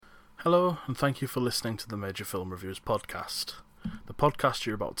Hello, and thank you for listening to the Major Film Reviews podcast. The podcast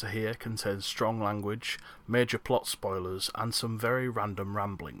you're about to hear contains strong language, major plot spoilers, and some very random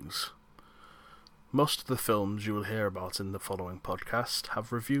ramblings. Most of the films you will hear about in the following podcast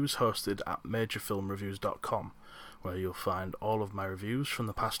have reviews hosted at majorfilmreviews.com, where you'll find all of my reviews from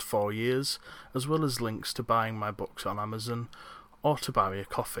the past 4 years, as well as links to buying my books on Amazon, or to buy me a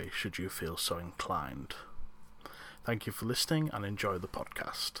coffee should you feel so inclined. Thank you for listening and enjoy the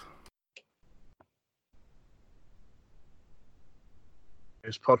podcast.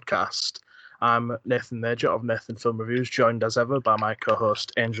 Podcast. I'm Nathan Major of Nathan Film Reviews, joined as ever by my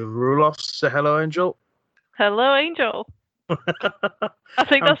co-host Angel Rulos. Say hello, Angel. Hello, Angel. I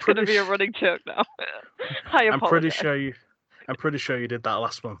think that's going to be a running joke now. I apologize. I'm pretty sure you did that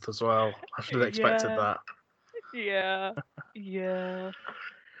last month as well. I should have expected that. Yeah.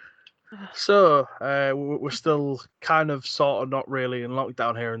 So, we're still kind of sort of not really in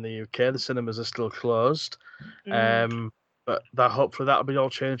lockdown here in the UK. The cinemas are still closed. But hopefully that'll be all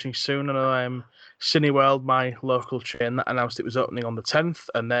changing soon. I know Cineworld, my local chain, that announced it was opening on the 10th,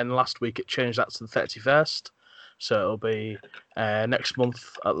 and then last week it changed that to the 31st. So it'll be next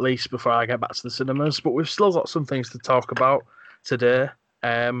month at least before I get back to the cinemas. But we've still got some things to talk about today.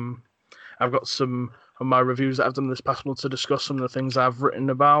 I've got some of my reviews that I've done this past month to discuss some of the things I've written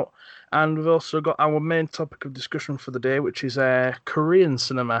about. And we've also got our main topic of discussion for the day, which is Korean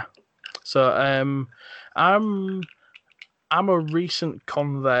cinema. So I'm a recent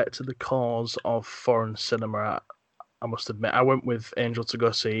convert to the cause of foreign cinema, I must admit. I went with Angel to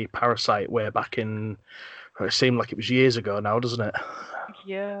go see Parasite way back in, it seemed like it was years ago now, doesn't it?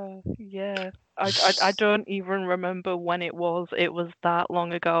 Yeah. I don't even remember when it was. It was that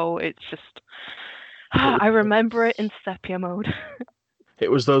long ago. It's just, I remember it in sepia mode.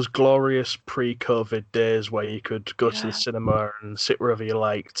 It was those glorious pre-COVID days where you could go to the cinema and sit wherever you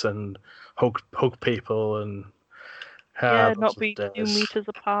liked and hug people and... not be 2 meters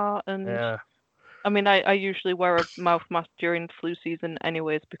apart, and I mean, I usually wear a mouth mask during flu season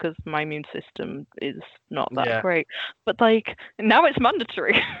anyways because my immune system is not that great. But like now it's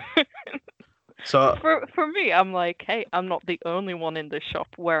mandatory. So for me, I'm like, hey, I'm not the only one in the shop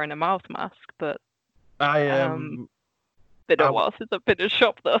wearing a mouth mask, but been a while since I've been in a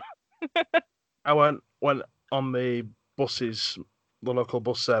shop though. I went on the buses, the local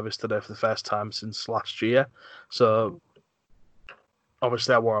bus service today for the first time since last year. So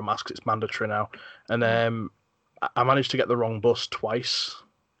obviously I wore a mask, it's mandatory now. And I managed to get the wrong bus twice.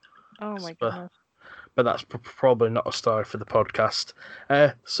 Oh my goodness. But that's probably not a story for the podcast.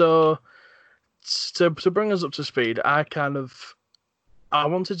 So to bring us up to speed, I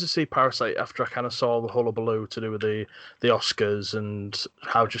wanted to see Parasite after I kind of saw the hullabaloo to do with the Oscars and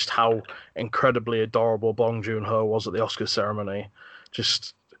how incredibly adorable Bong Joon-ho was at the Oscars ceremony.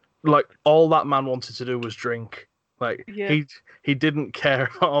 Just like all that man wanted to do was drink. Like he didn't care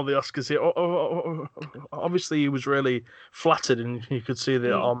about all the Oscars. Obviously he was really flattered, and you could see that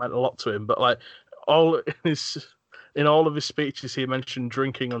it all meant a lot to him. But like in all of his speeches, he mentioned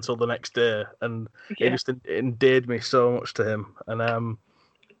drinking until the next day, and it just endeared me so much to him.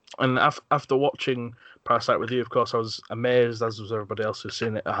 And after watching Parasite with you, of course, I was amazed, as was everybody else who's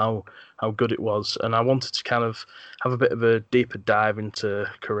seen it, at how good it was. And I wanted to kind of have a bit of a deeper dive into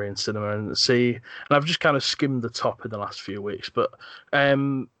Korean cinema and see. And I've just kind of skimmed the top in the last few weeks. But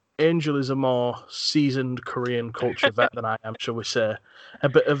Angel is a more seasoned Korean culture vet than I am, shall we say. A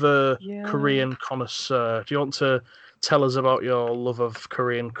bit of a Korean connoisseur. Do you want to tell us about your love of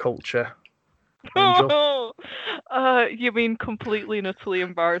Korean culture, Angel? You mean completely and utterly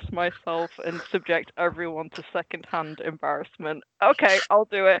embarrass myself and subject everyone to second-hand embarrassment? Okay, I'll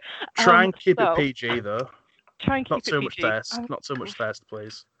do it. Try and keep it PG, though. Try and keep it PG. Not too much thirst,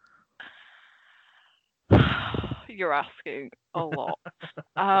 please. You're asking a lot.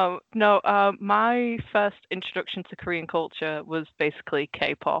 My first introduction to Korean culture was basically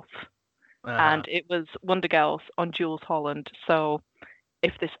K-pop. And it was Wonder Girls on Jules Holland. So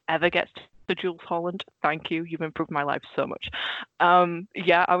if this ever gets to Jules Holland, thank you. You've improved my life so much. I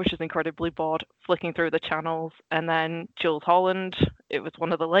was just incredibly bored flicking through the channels. And then Jules Holland, it was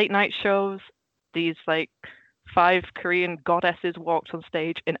one of the late night shows. These like 5 Korean goddesses walked on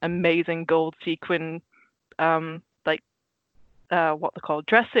stage in amazing gold sequin, what they're called,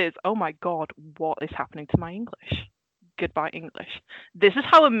 dresses. Oh my God, what is happening to my English? Goodbye, English. This is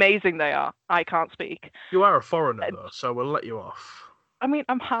how amazing they are. I can't speak. You are a foreigner, though, so we'll let you off. I mean,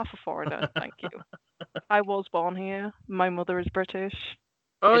 I'm half a foreigner, thank you. I was born here. My mother is British.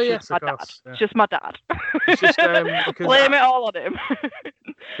 Oh, it's yes, of course. It's just my dad. It's just, blame it all on him.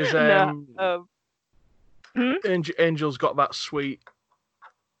 Because Angel's got that sweet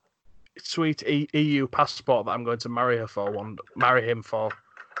sweet EU passport that I'm going to marry him for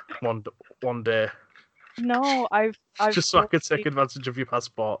one day. No, I've Just so I could take advantage of your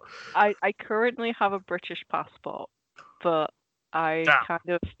passport. I currently have a British passport, but I kind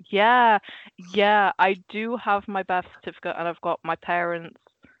of yeah, I do have my birth certificate, and I've got my parents,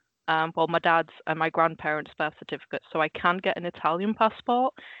 well, my dad's and my grandparents' birth certificate, so I can get an Italian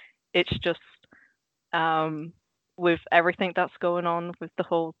passport. It's just with everything that's going on with the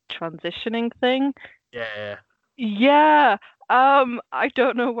whole transitioning thing. Yeah. Yeah. I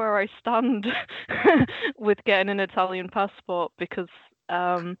don't know where I stand with getting an Italian passport because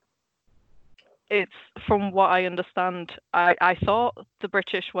it's, from what I understand, I thought the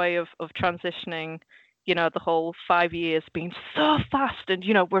British way of transitioning, the whole 5 years being so fast and,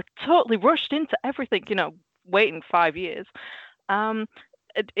 we're totally rushed into everything, waiting 5 years.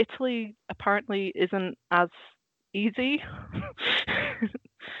 Italy apparently isn't as easy.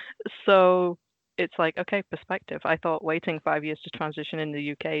 So it's like, okay, perspective. I thought waiting 5 years to transition in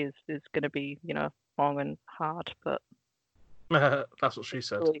the UK is going to be, long and hard, but that's what she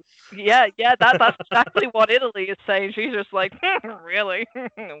said. Yeah, that's exactly what Italy is saying. She's just like, really?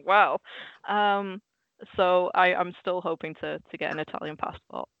 Wow. So I'm still hoping to get an Italian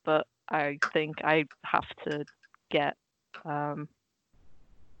passport, but I think I have to get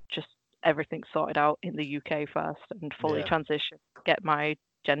just everything sorted out in the UK first and fully transition, get my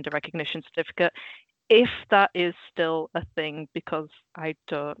gender recognition certificate, if that is still a thing, because I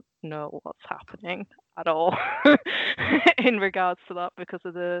don't know what's happening at all in regards to that because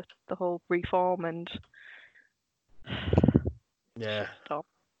of the whole reform and stuff.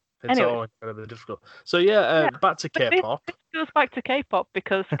 It's all incredibly difficult. So back to K-pop. It goes back to K-pop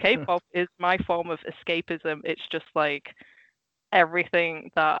because K-pop is my form of escapism. It's just like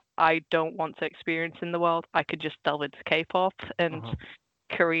everything that I don't want to experience in the world, I could just delve into K-pop and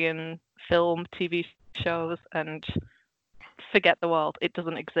Korean film, TV shows, and forget the world. It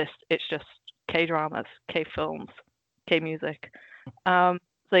doesn't exist. It's just K-dramas, K-films, K-music.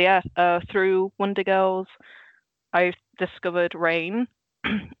 Through Wonder Girls, I discovered Rain,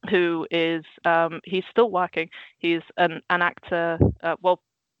 who is he's still working. He's an actor.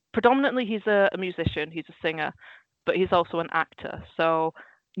 Predominantly he's a musician. He's a singer, but he's also an actor. So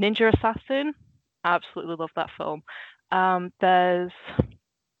Ninja Assassin, I absolutely love that film. There's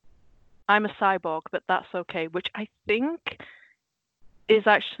I'm a Cyborg, but that's okay, which I think is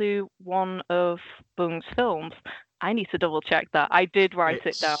actually one of Bung's films. I need to double check that. I did write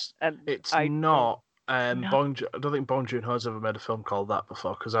it down, and it's not. I don't think Bong Joon-ho's ever made a film called that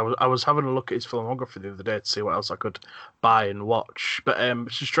before, because I was having a look at his filmography the other day to see what else I could buy and watch. But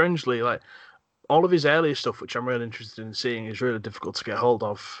strangely, like all of his earlier stuff, which I'm really interested in seeing, is really difficult to get hold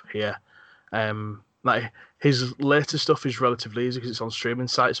of here. Like his later stuff is relatively easy because it's on streaming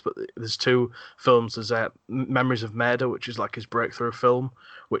sites, but there's two films. There's Memories of Murder, which is like his breakthrough film,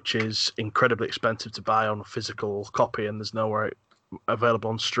 which is incredibly expensive to buy on a physical copy, and there's nowhere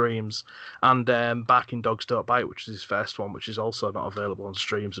available on streams. And Barking Dogs Don't Bite, which is his first one, which is also not available on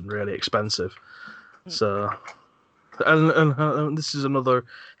streams and really expensive. So, and this is another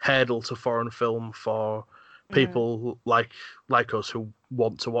hurdle to foreign film for people like us who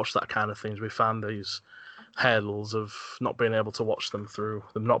want to watch that kind of things. We found these hurdles of not being able to watch them through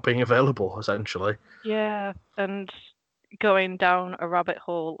them not being available, essentially. Yeah, and going down a rabbit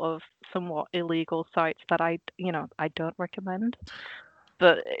hole of somewhat illegal sites that I don't recommend.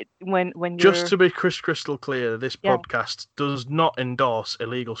 But when you're... Just to be crystal clear, this podcast does not endorse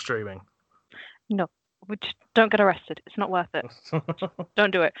illegal streaming. No. Which don't get arrested. It's not worth it.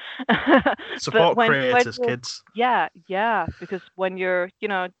 Don't do it. Support creators, kids. Yeah, because when you're,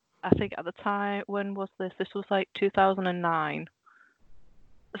 I think at the time, when was this? This was like 2009.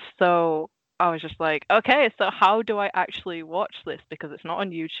 So I was just like, okay, so how do I actually watch this? Because it's not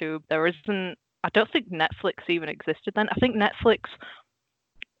on YouTube. There isn't, I don't think Netflix even existed then. I think Netflix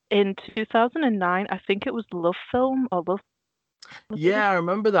in 2009, I think it was Love Film or Love. Yeah, I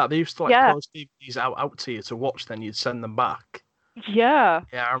remember that. They used to post these out to you to watch, then you'd send them back. Yeah.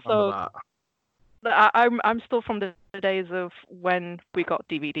 Yeah, I remember that. I'm still from the days of when we got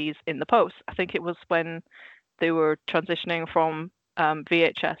DVDs in the post. I think it was when they were transitioning from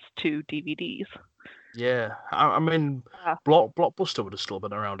VHS to DVDs. Yeah, I mean, Blockbuster would have still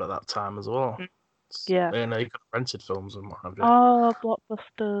been around at that time as well. Yeah. You could have rented films and what have you. Oh,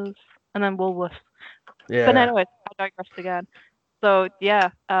 Blockbusters. And then Woolworths. Yeah. But anyway, I digressed again. So,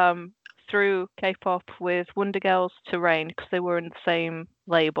 through K-pop with Wonder Girls to Rain, because they were in the same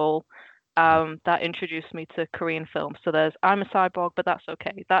label, that introduced me to Korean films. So there's I'm a Cyborg, but that's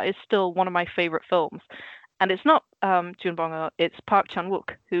okay. That is still one of my favorite films. and it's not Jun Bong-ho, it's Park Chan-wook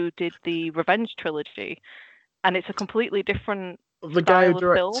who did the Revenge trilogy, and it's a completely different The guy who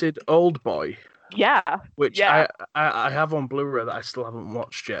style of film. directed Old Boy, Yeah, which yeah. I have on Blu-ray that I still haven't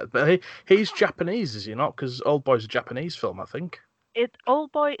watched yet. But he's Japanese, is he not? Because Old Boy's a Japanese film, I think.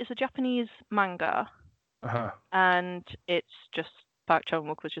 Old Boy is a Japanese manga, Uh-huh. and it's just Park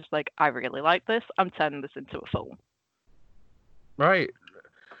Chan-wook was just like, I really like this. I'm turning this into a film. Right.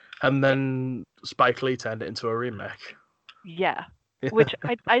 And then Spike Lee turned it into a remake. Yeah, which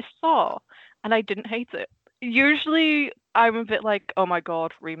I saw, and I didn't hate it. Usually, I'm a bit like, oh my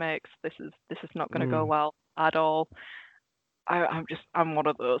god, remakes. This is not going to go well at all. I'm one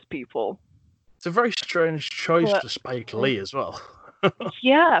of those people. It's a very strange choice for Spike Lee as well.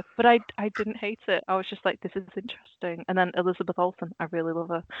 Yeah, but I didn't hate it. I was just like, this is interesting. And then Elizabeth Olsen, I really love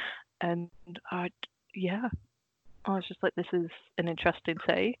her, and I was just like, this is an interesting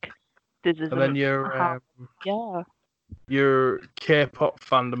take. This is. And then your K-pop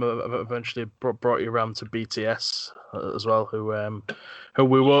fandom eventually brought you around to BTS as well, who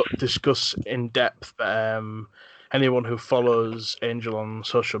we won't discuss in depth, but anyone who follows Angel on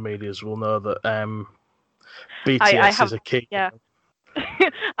social medias will know that BTS is a key. Yeah.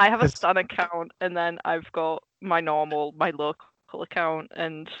 I have a Stan account, and then I've got my local account,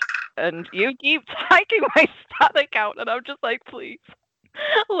 and you keep tagging my Stan account, and I'm just like, please,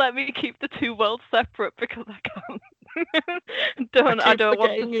 let me keep the two worlds separate because I can't. I don't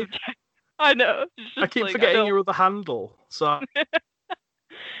want to. I know. I keep forgetting your other handle, so.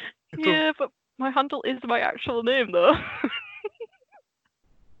 Yeah, but my handle is my actual name, though.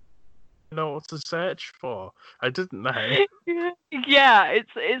 You know what to search for. I didn't know. Yeah,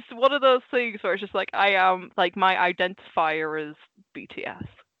 it's one of those things where it's just like, I am, like, my identifier is BTS.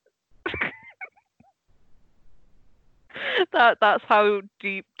 That's how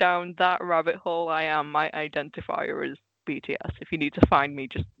deep down that rabbit hole I am. My identifier is BTS. If you need to find me,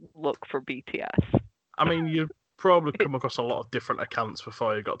 just look for BTS. I mean, you'd probably come across a lot of different accounts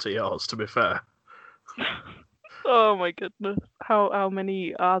before you got to yours, to be fair. Oh my goodness. How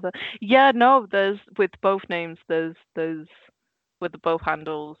many are there? Yeah, no, there's with both names, there's with the both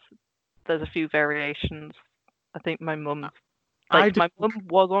handles, there's a few variations. I think my mum my mum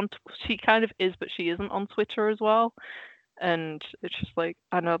was on, she kind of is, but she isn't on Twitter as well. And it's just like,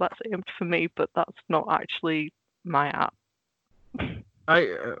 I know that's aimed for me, but that's not actually my app.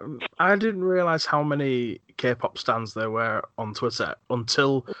 I didn't realize how many K-pop stans there were on Twitter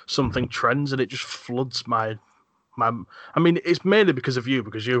until something trends and it just floods my. I mean, it's mainly because of you,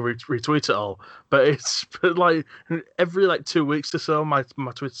 because you retweet it all. But it's like every 2 weeks or so, my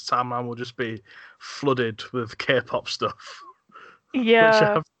Twitter timeline will just be flooded with K-pop stuff.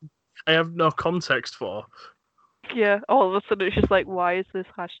 Yeah, which I have no context for. Yeah, all of a sudden it's just like, why is this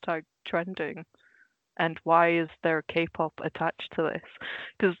hashtag trending? And why is there K-pop attached to this?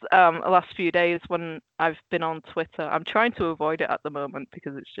 Because the last few days when I've been on Twitter, I'm trying to avoid it at the moment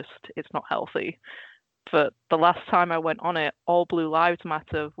because it's not healthy. But the last time I went on it, Blue Lives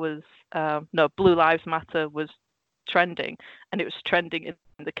Matter was trending, and it was trending in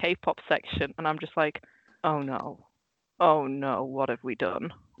the K-pop section, and I'm just like, oh no, what have we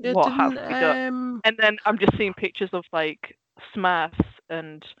done? What have we done? And then I'm just seeing pictures of like Smurfs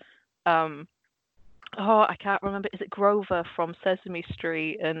and I can't remember. Is it Grover from Sesame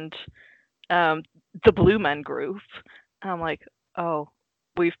Street and the Blue Men Group? And I'm like, oh,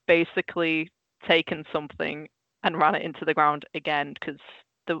 we've basically taken something and ran it into the ground again because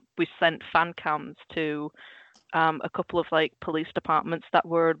we sent fan cams to a couple of like police departments that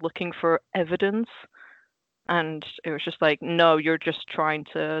were looking for evidence, and it was just like, no, you're just trying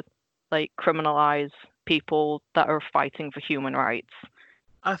to like criminalize people that are fighting for human rights.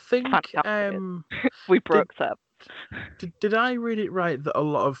 I think we broke that. Did I read it right that a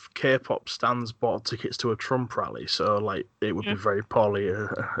lot of K-pop stans bought tickets to a Trump rally, so like it would be very poorly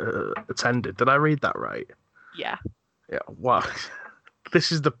attended? Did I read that right? Yeah. Yeah. Wow.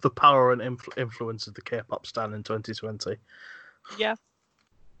 This is the power and influence of the K-pop stan in 2020. Yeah.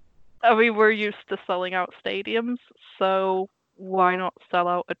 I mean, we're used to selling out stadiums, so why not sell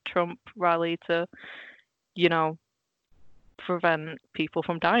out a Trump rally to, prevent people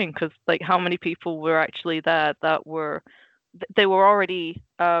from dying? Because like, how many people were actually there that were already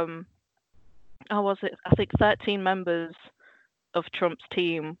I think 13 members of Trump's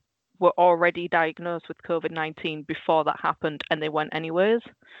team were already diagnosed with COVID-19 before that happened, and they went anyways,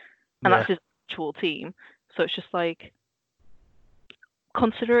 and that's his actual team. So it's just like,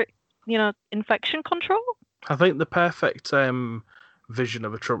 consider it infection control. I think the perfect vision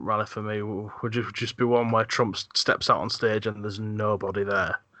of a Trump rally for me would just be one where Trump steps out on stage and there's nobody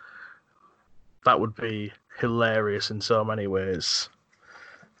there. that would be hilarious in so many ways.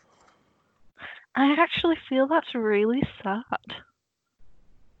 I actually feel that's really sad.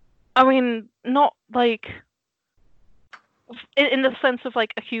 I mean, not like in the sense of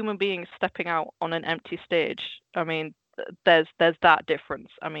like a human being stepping out on an empty stage. I mean, there's that difference.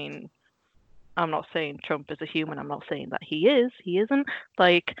 I mean, I'm not saying Trump is a human. I'm not saying that he is. He isn't.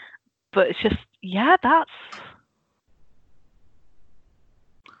 Like, but it's just, yeah, that's.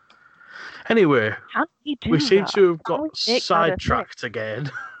 Anyway, how did he do we seem that? to have got sidetracked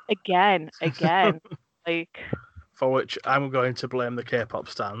again. Again. Like. For which I'm going to blame the K-pop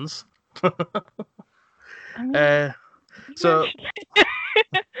stans. I mean, so yeah,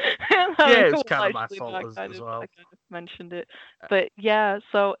 it's kind of my fault as well. I kind of mentioned it, but yeah,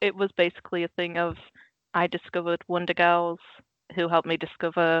 so it was basically a thing of I discovered Wonder Girls, who helped me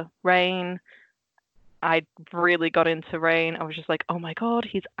discover Rain. I really got into Rain. I was just like, oh my god,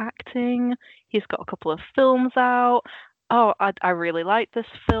 he's acting. He's got a couple of films out. Oh, I really like this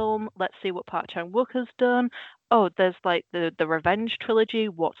film. Let's see what Park Chan-wook has done. Oh, there's like the Revenge trilogy.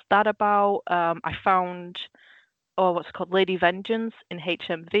 What's that about? I found what's it called, Lady Vengeance in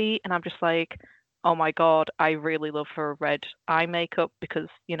HMV, and I'm just like, oh my god, I really love her red eye makeup because,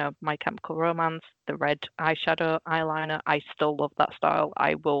 you know, My Chemical Romance, the red eyeshadow, eyeliner, I still love that style.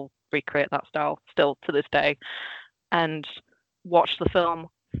 I will recreate that style still to this day. And watched the film,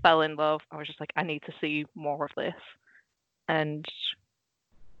 fell in love. I was just like, I need to see more of this. And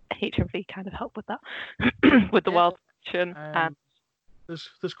HMV kind of helped with that, with the world section. And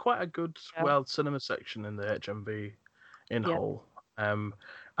there's quite a good world cinema section in the HMV in Hull.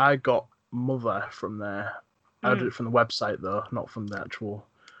 I got Mother from there. I did it from the website though, not from the actual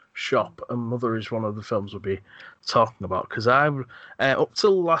shop. And Mother is one of the films we'll be talking about because I up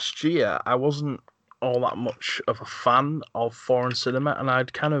till last year I wasn't all that much of a fan of foreign cinema, and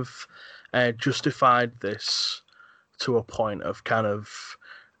I'd kind of justified this to a point of kind of,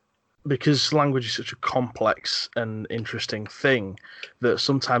 because language is such a complex and interesting thing that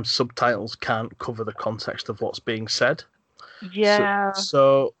sometimes subtitles can't cover the context of what's being said. Yeah.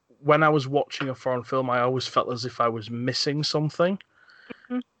 So when I was watching a foreign film, I always felt as if I was missing something.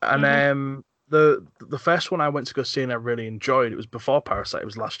 And the first one I went to go see and I really enjoyed, it was before Parasite, it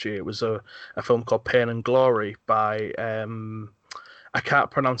was last year. It was a film called Pain and Glory by I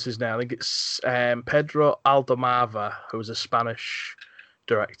can't pronounce his name. I think it's Pedro Almodovar, who was a Spanish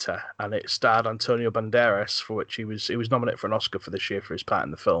director, and it starred Antonio Banderas, for which he was nominated for an Oscar for this year for his part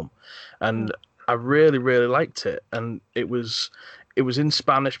in the film. And I really, really liked it. And it was in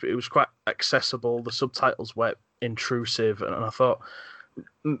Spanish, but it was quite accessible. The subtitles were intrusive, and I thought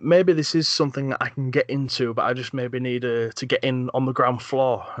maybe this is something that I can get into, but I just maybe need to get in on the ground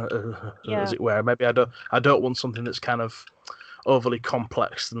floor, as it were. Maybe I don't want something that's kind of overly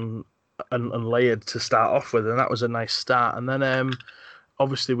complex and layered to start off with, and that was a nice start. And then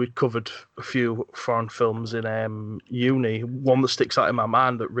obviously we'd covered a few foreign films in uni. One that sticks out in my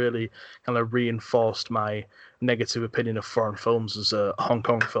mind that really kind of reinforced my negative opinion of foreign films is a Hong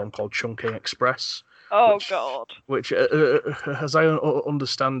Kong film called Chungking Express. God. Which, as I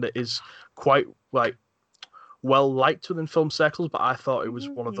understand it, is quite like well liked within film circles, but I thought it was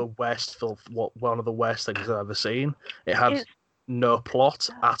one of the worst things I've ever seen. It had no plot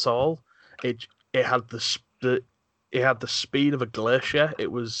at all. It had the speed of a glacier.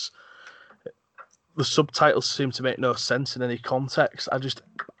 It was, the subtitles seemed to make no sense in any context. I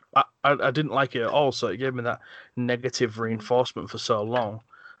didn't like it at all. So it gave me that negative reinforcement for so long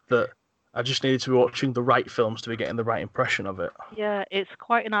that I just needed to be watching the right films to be getting the right impression of it. Yeah, it's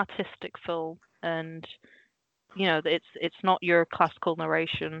quite an artistic film, and you know, it's not your classical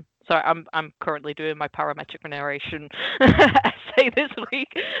narration. Sorry, I'm currently doing my parametric narration essay this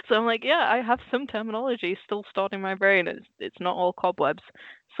week, so I'm like, yeah, I have some terminology still stored in my brain. It's not all cobwebs.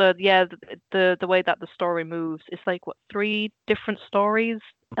 So yeah, the way that the story moves, it's like 3 different stories,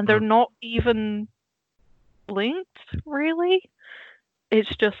 and they're not even linked really.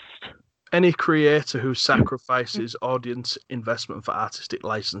 It's just any creator who sacrifices audience investment for artistic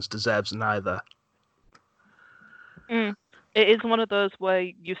license deserves neither. It is one of those where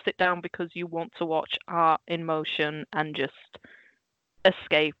you sit down because you want to watch art in motion and just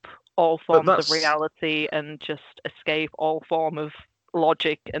escape all forms of reality and just escape all form of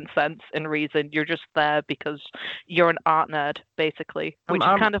logic and sense and reason. You're just there because you're an art nerd, basically, which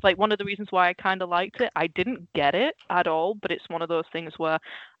is kind of like one of the reasons why I kind of liked it. I didn't get it at all, but it's one of those things where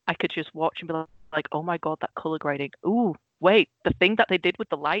I could just watch and be like, oh my god, that color grading. Ooh, wait, the thing that they did with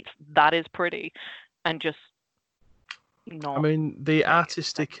the lights, that is pretty. And just I mean, the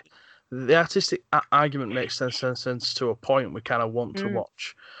artistic the artistic argument makes sense to a point. We kind of want to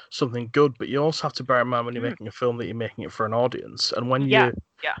watch something good, but you also have to bear in mind when you're making a film that you're making it for an audience, and when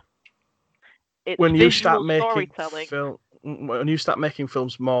it's when you start making storytelling. When you start making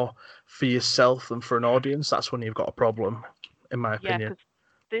films more for yourself than for an audience, that's when you've got a problem, in my opinion.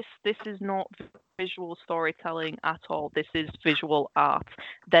 This is not visual storytelling at all. This is visual art.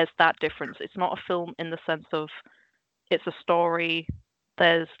 There's that difference. It's not a film in the sense of it's a story.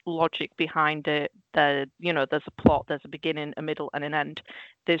 There's logic behind it. There's a plot. There's a beginning, a middle, and an end.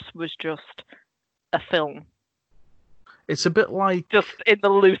 This was just a film. It's a bit like, just in the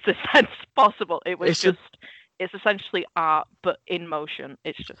loosest sense possible. It was it's essentially art, but in motion.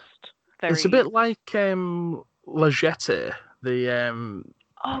 It's just very. It's a bit like La Jetée, the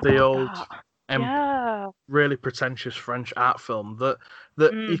old, really pretentious French art film that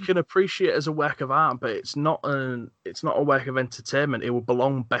you can appreciate as a work of art, but it's not a work of entertainment. It would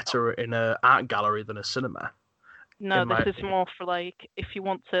belong better in an art gallery than a cinema. No, this is more for like if you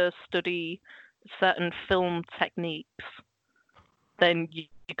want to study certain film techniques, then you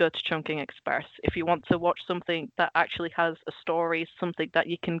go to Chungking Express. If you want to watch something that actually has a story, something that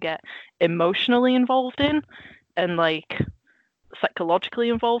you can get emotionally involved in and like psychologically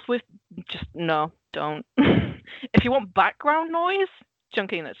involved with, just no, don't. If you want background noise,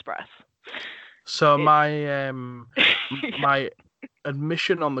 Chungking Express. So my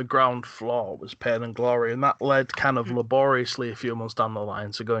admission on the ground floor was Pain and Glory, and that led kind of laboriously a few months down the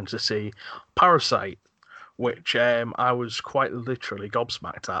line to going to see Parasite, which I was quite literally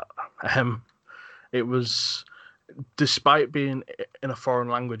gobsmacked at. It was, despite being in a foreign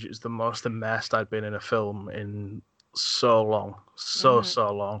language, it's the most immersed I'd been in a film in so long, so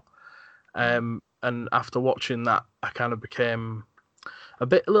long. And after watching that, I kind of became a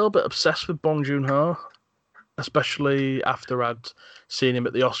little bit obsessed with Bong Joon-ho, especially after I'd seen him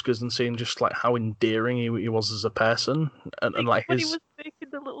at the Oscars and seen just like how endearing he was as a person, and like when he was making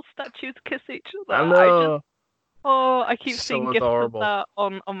the little statues kiss each other. I know. I keep seeing gifs of that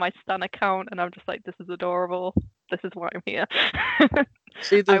on my Stan account, and I'm just like, this is adorable. This is why I'm here.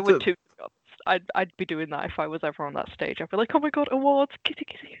 I would too. I'd be doing that if I was ever on that stage. I'd be like, oh my god, awards, kitty.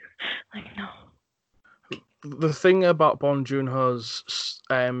 Like, no. The thing about Bong Joon-ho's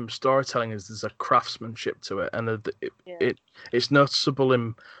storytelling is there's a craftsmanship to it, and it's noticeable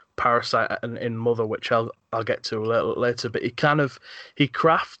in Parasite and in Mother, which I'll get to a little later. But he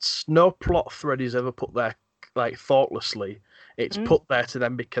crafts no plot thread he's ever put there like thoughtlessly. It's put there to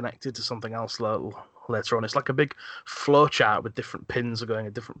then be connected to something else later on. It's like a big flowchart with different pins going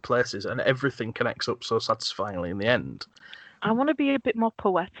in different places, and everything connects up so satisfyingly in the end. I want to be a bit more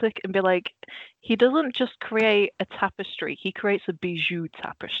poetic and be like, he doesn't just create a tapestry, he creates a bijou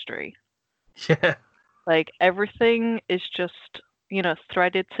tapestry. Yeah. Like, everything is just,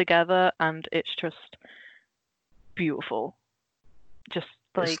 threaded together, and it's just beautiful. Just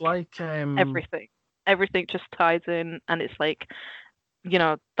like, it's like everything. Everything just ties in, and it's like,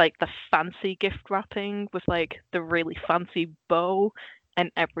 like the fancy gift wrapping with like the really fancy bow and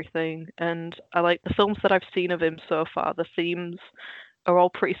everything. And I like the films that I've seen of him so far, the themes are all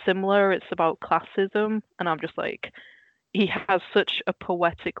pretty similar. It's about classism, and I'm just like, he has such a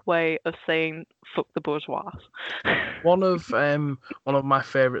poetic way of saying fuck the bourgeois. One of my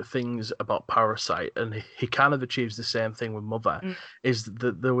favourite things about Parasite, and he kind of achieves the same thing with Mother, is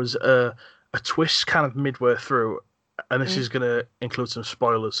that there was a twist kind of midway through, and this is going to include some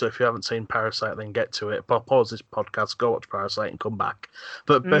spoilers, so if you haven't seen Parasite, then get to it. Pause this podcast, go watch Parasite, and come back.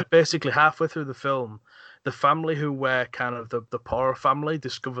 But basically, halfway through the film, the family who were kind of the poorer family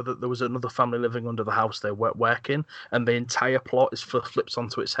discover that there was another family living under the house they were working, and the entire plot is flips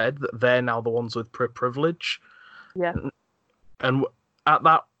onto its head, that they're now the ones with privilege. Yeah. And at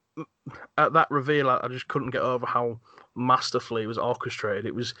that reveal, I just couldn't get over how masterfully it was orchestrated.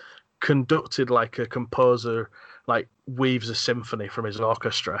 It was conducted like a composer like weaves a symphony from his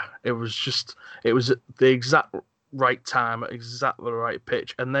orchestra. It was the exact right time, at exactly the right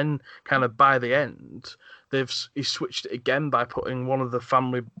pitch, and then kind of by the end he switched it again by putting one of the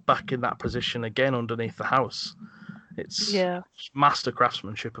family back in that position again underneath the house. It's master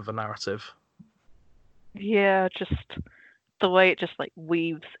craftsmanship of a narrative. Yeah, just the way it just like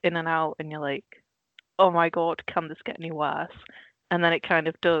weaves in and out, and you're like, oh my god, can this get any worse? And then it kind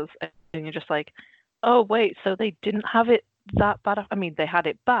of does, and you're just like, oh wait, so they didn't have it that bad. I mean, they had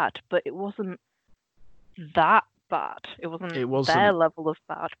it bad, but it wasn't that bad. It wasn't their level of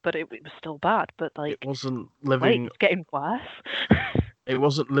bad, but it was still bad. But like, it wasn't living. Wait, it's getting worse. It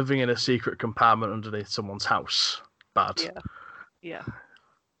wasn't living in a secret compartment underneath someone's house. Bad. Yeah.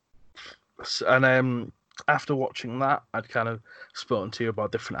 And after watching that, I'd kind of spoken to you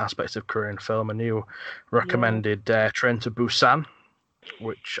about different aspects of Korean film, and you recommended Train to Busan,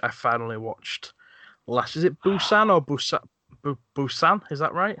 which I finally watched last. Is it Busan or Busan? Busan, is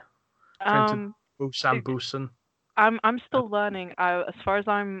that right? Train to Busan. I'm still learning. As far as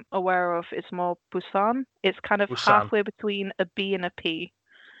I'm aware of, it's more Busan. It's kind of Busan. halfway between a B and a P.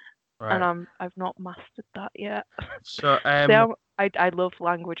 Right. And I've not mastered that yet. So I love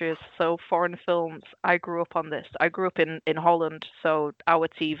languages. So foreign films. I grew up on this. I grew up in Holland, so our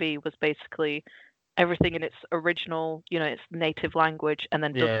TV was basically everything in its original, its native language, and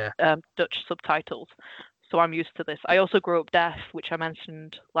then Dutch subtitles. So I'm used to this. I also grew up deaf, which I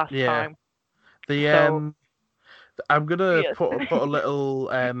mentioned last time. I'm gonna put a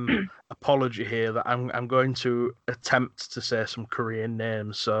little apology here that I'm going to attempt to say some Korean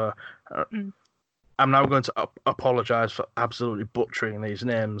names. So I'm now going to apologize for absolutely butchering these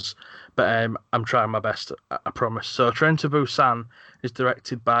names, but I'm trying my best. I promise. So Train to Busan is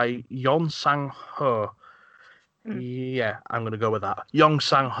directed by Yon Sang-ho. Yeah, I'm gonna go with that. Yong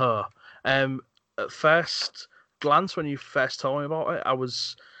Sang-ho. At first glance, when you first told me about it, I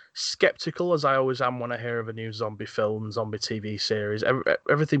was skeptical, as I always am when I hear of a new zombie film, zombie TV series.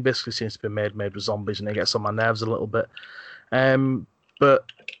 Everything basically seems to be made with zombies, and it gets on my nerves a little bit. But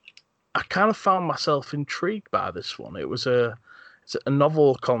I kind of found myself intrigued by this one. It's a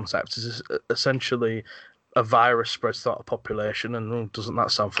novel concept. It's essentially a virus spreads throughout a population, and doesn't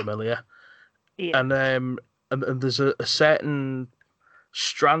that sound familiar? Yeah. And there's a certain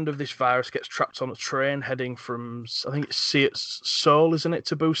strand of this virus gets trapped on a train heading from, I think it's Seoul, isn't it,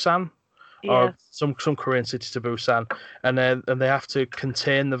 to Busan? Yeah. Or some Korean city to Busan, and they have to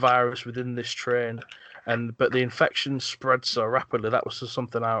contain the virus within this train, but the infection spread so rapidly. That was just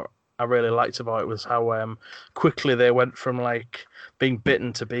something I really liked about it, was how quickly they went from like being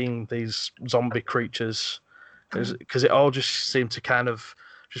bitten to being these zombie creatures, because it all just seemed to kind of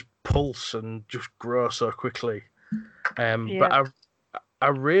just pulse and just grow so quickly. But I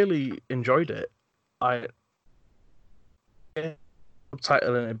really enjoyed it.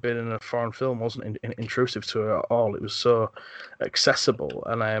 Subtitling it being in a foreign film wasn't intrusive to it at all. It was so accessible,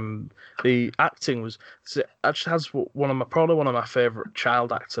 and the acting was. It actually has probably one of my favorite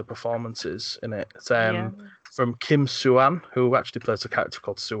child actor performances in it. It's from Kim Soo-an, who actually plays a character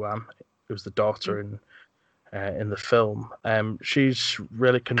called Soo-an, who's the daughter in the film. She's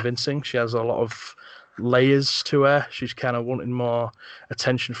really convincing. She has a lot of layers to her. She's kind of wanting more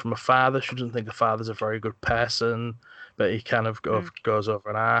attention from her father. She doesn't think her father's a very good person, but he kind of goes over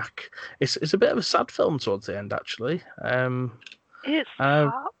an arc. It's a bit of a sad film towards the end, actually. It's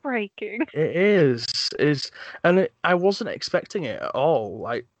heartbreaking. It is, and I wasn't expecting it at all.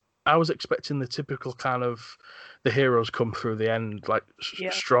 Like, I was expecting the typical kind of the heroes come through the end like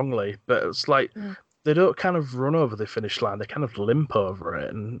strongly, but it's like they don't kind of run over the finish line. They kind of limp over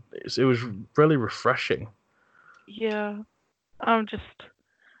it, and it was really refreshing. Yeah, I'm just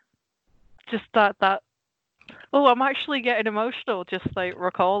that. Oh, I'm actually getting emotional just like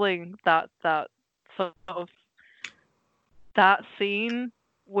recalling that sort of that scene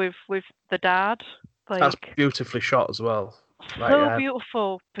with the dad. Like, that's beautifully shot as well. So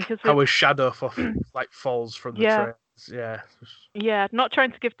beautiful, because how his shadow falls from the trains. Yeah, not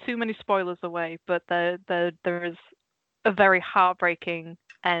trying to give too many spoilers away, but there is a very heartbreaking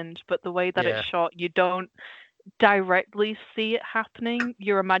end. But the way that it's shot, you don't directly see it happening.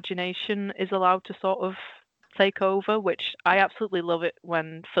 Your imagination is allowed to sort of take over, which I absolutely love it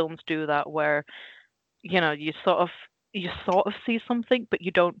when films do that, where you sort of see something, but you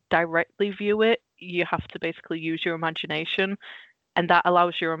don't directly view it. You have to basically use your imagination, and that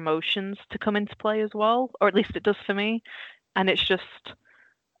allows your emotions to come into play as well, or at least it does for me. And it's just,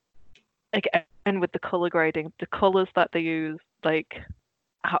 again, with the color grading, the colors that they use, like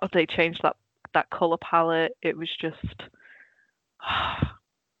how they change that color palette, it was just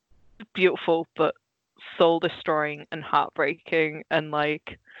beautiful, but soul destroying and heartbreaking, and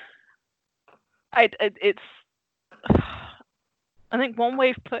like it's. I think one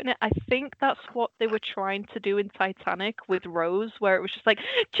way of putting it, I think that's what they were trying to do in Titanic with Rose, where it was just like,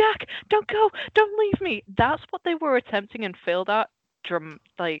 Jack, don't go, don't leave me. That's what they were attempting and failed at.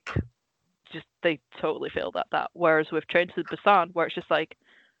 They totally failed at that. Whereas with Train to Busan, where it's just like,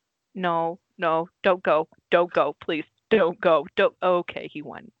 no, don't go, please, don't go, don't. Okay, he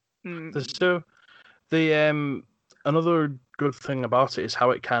went. So the another good thing about it is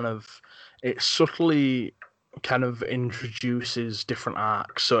how it subtly kind of introduces different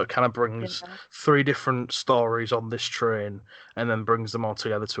arcs. So it kind of brings 3 different stories on this train, and then brings them all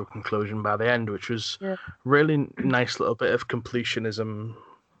together to a conclusion by the end, which was really nice little bit of completionism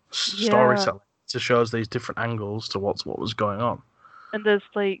storytelling to show us these different angles to what was going on. And there's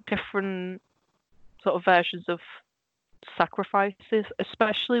like different sort of versions of sacrifices,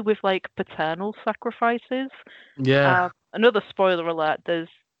 especially with like paternal sacrifices. Yeah. Another spoiler alert, there's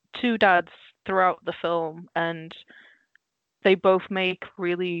two dads throughout the film, and they both make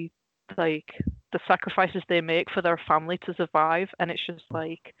really like the sacrifices they make for their family to survive, and it's just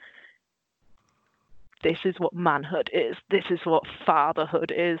like, this is what manhood is, this is what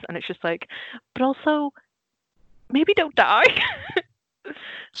fatherhood is, and it's just like, but also maybe don't die.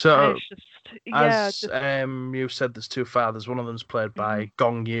 So it's just, you said, there's two fathers. One of them's played by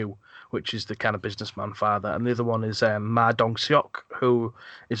Gong Yu, which is the kind of businessman father, and the other one is Ma Dong-seok, who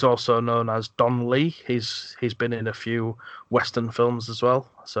is also known as Don Lee. He's been in a few Western films as well,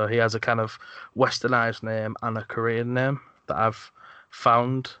 so he has a kind of Westernized name and a Korean name that I've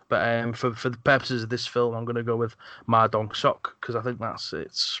found. But for the purposes of this film, I'm going to go with Ma Dong-seok, because I think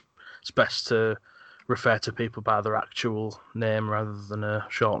it's best to refer to people by their actual name rather than a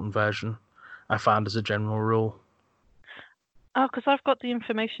shortened version, I find, as a general rule. Oh, because I've got the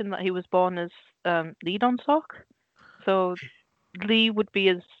information that he was born as Lee Dong-seok, so Lee would be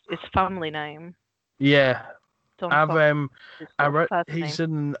his family name. Yeah, Dong-seok I read he's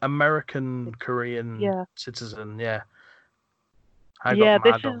an American Korean citizen. Yeah. I got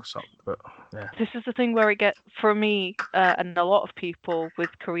Ma Dong-seok, but yeah. This is the thing where it gets, for me, and a lot of people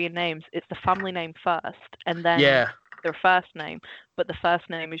with Korean names, it's the family name first, and then their first name, but the first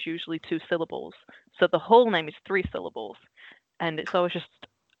name is usually 2 syllables. So the whole name is 3 syllables. And it's always just,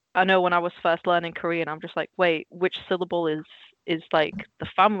 I know when I was first learning Korean, I'm just like, wait, which syllable is like the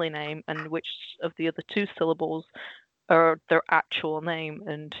family name, and which of the other 2 syllables are their actual name?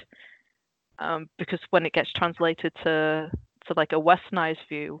 And because when it gets translated to like a westernized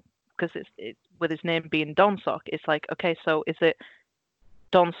view, because it's with his name being Dong-seok, it's like, okay, so is it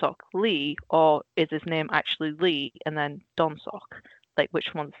Dong-seok Lee, or is his name actually Lee and then Dong-seok? Like,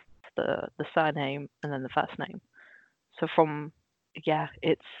 which one's the surname and then the first name? So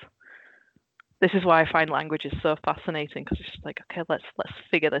this is why I find languages so fascinating, because it's just like, okay, let's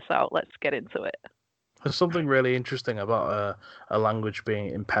figure this out, let's get into it. There's something really interesting about a language being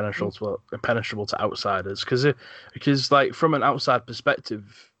impenetrable to outsiders, because like, from an outside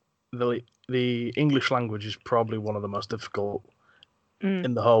perspective, the English language is probably one of the most difficult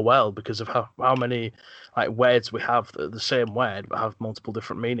in the whole world, because of how many like words we have that are the same word but have multiple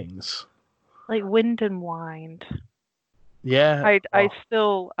different meanings. Like wind and wind. Yeah. I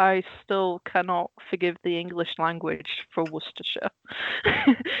still cannot forgive the English language for Worcestershire.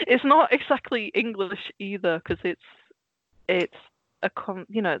 It's not exactly English either, because it's it's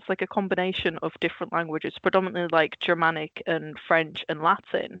like a combination of different languages, predominantly like Germanic and French and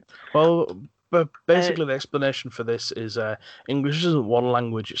Latin. Well, but basically the explanation for this is English isn't one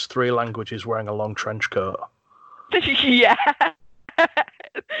language; it's 3 languages wearing a long trench coat. Yeah.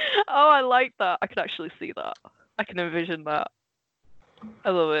 Oh, I like that. I can actually see that. I can envision that. I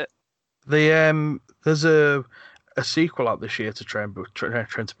love it. There's a sequel out this year to Train to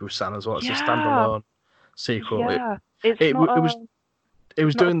Busan as well. It's a standalone sequel. Yeah, it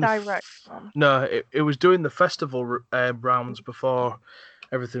was doing direct one. No, it was doing the festival rounds before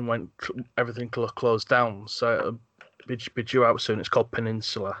everything closed down. So it'll be due out soon. It's called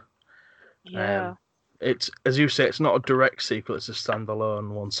Peninsula. Yeah. It's, as you say, it's not a direct sequel. It's a standalone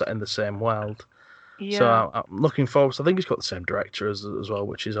one set in the same world. Yeah. So I'm looking forward. So I think it's got the same director as well,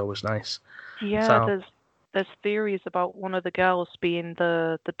 which is always nice. Yeah, so, there's theories about one of the girls being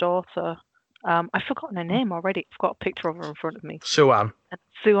the daughter. I've forgotten her name already. I've got a picture of her in front of me. Soo-an.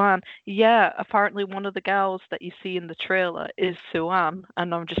 Soo-an. Yeah, apparently one of the girls that you see in the trailer is Soo-an,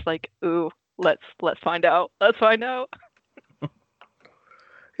 and I'm just like, ooh, let's find out. Let's find out.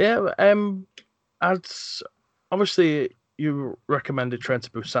 Yeah. Obviously you recommended Train to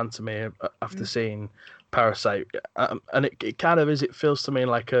Busan to me after seeing Parasite, and it kind of is. It feels to me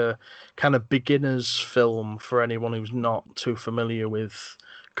like a kind of beginner's film for anyone who's not too familiar with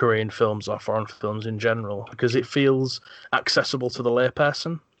Korean films or foreign films in general, because it feels accessible to the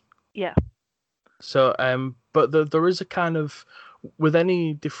layperson. Yeah. So, but there is a kind of, with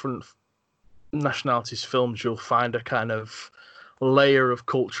any different nationalities films, you'll find a kind of layer of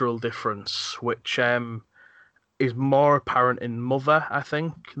cultural difference, which is more apparent in Mother, I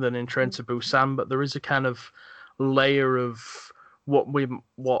think, than in Train to Busan. But there is a kind of layer of what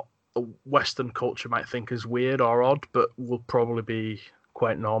Western culture might think is weird or odd, but will probably be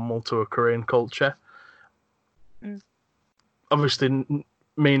quite normal to a Korean culture. Obviously,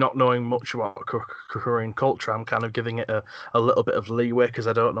 me not knowing much about Korean culture, I'm kind of giving it a little bit of leeway, because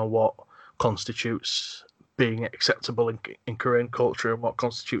I don't know what constitutes being acceptable in Korean culture and what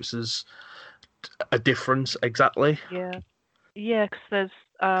constitutes as a difference exactly. Yeah, because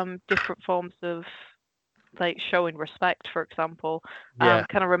there's different forms of like showing respect, for example. Yeah.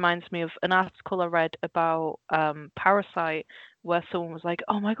 Kind of reminds me of an article I read about Parasite, where someone was like,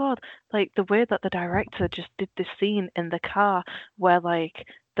 "Oh my God, like the way that the director just did this scene in the car, where like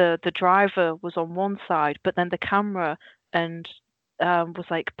the driver was on one side, but then the camera and was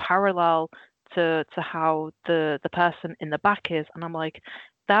like parallel to how the person in the back is," and I'm like,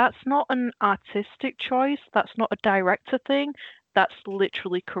 that's not an artistic choice. That's not a director thing. That's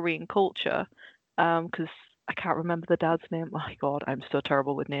literally Korean culture. Because I can't remember the dad's name. Oh my God, I'm so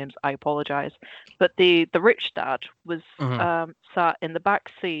terrible with names. I apologize. But the rich dad was sat in the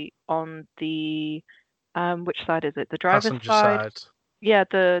back seat on the which side is it? The driver's Passenger side. side. Yeah,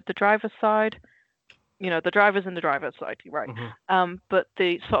 the driver's side. You know, the driver's in the driver's side. You're right. But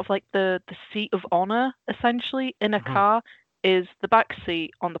the sort of like the seat of honor, essentially, in a car is the back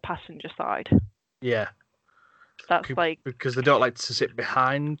seat on the passenger side. Yeah. That's like because they don't like to sit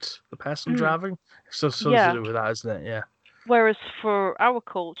behind the person driving. So something to do with that, isn't it? Yeah. Whereas for our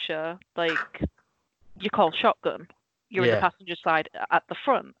culture, like you call shotgun, you're in the passenger side at the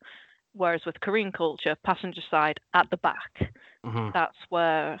front. Whereas with Korean culture, passenger side at the back. That's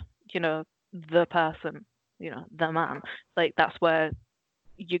where, you know, the person, you know, the man, like that's where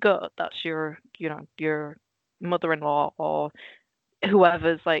you go. That's your, you know, your mother-in-law or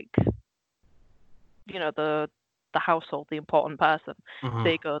whoever's like, you know, the household, the important person.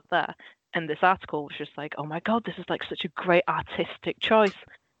 They go there. And this article was just like, oh my God, this is like such a great artistic choice.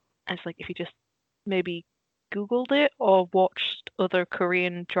 And it's like, if you just maybe Googled it or watched other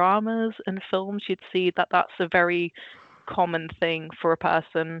Korean dramas and films, you'd see that that's a very common thing for a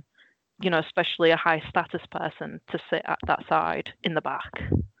person, you know, especially a high status person, to sit at that side in the back.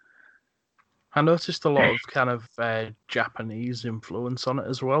 I noticed a lot of kind of Japanese influence on it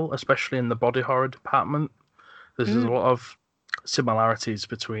as well, especially in the body horror department. There's a lot of similarities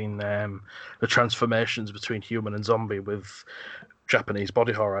between the transformations between human and zombie with Japanese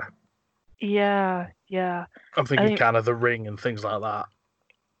body horror. Yeah. I'm thinking kind of The Ring and things like that.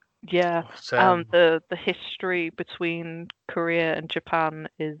 Yeah. The history between Korea and Japan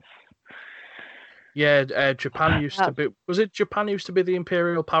is. Yeah, Japan used to be. Was it Japan used to be the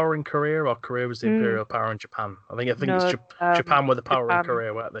imperial power in Korea, or Korea was the imperial power in Japan? I think it's Japan were the power in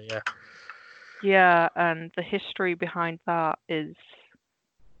Korea, weren't they? Yeah. Yeah, and the history behind that is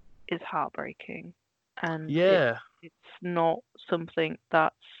heartbreaking, and it's not something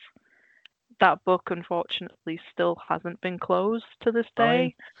that book unfortunately still hasn't been closed to this day. I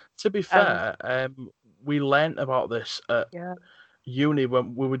mean, to be fair, we learnt about this at uni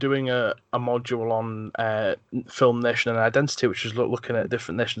when we were doing a module on film, nation, and identity, which is looking at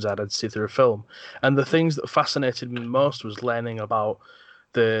different nations' identity through a film. And the things that fascinated me most was learning about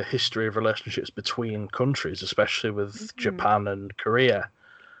the history of relationships between countries, especially with Japan and Korea.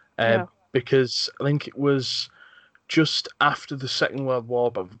 Because I think it was just after the Second World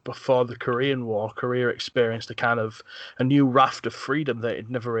War, but before the Korean War, Korea experienced a new raft of freedom that it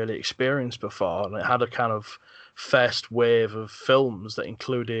never really experienced before, and it had a kind of first wave of films that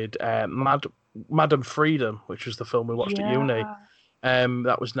included Madam Freedom, which was the film we watched at uni.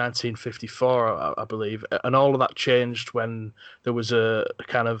 That was 1954, I believe, and all of that changed when there was a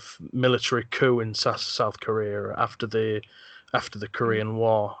kind of military coup in South Korea after the Korean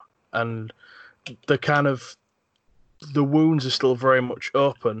War, and the wounds are still very much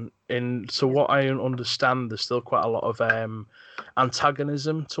open. So what I understand, there's still quite a lot of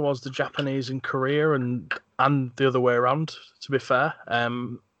antagonism towards the Japanese in Korea, and the other way around. To be fair,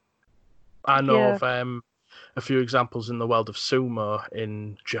 I know of a few examples in the world of sumo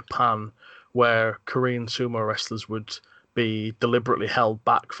in Japan, where Korean sumo wrestlers would be deliberately held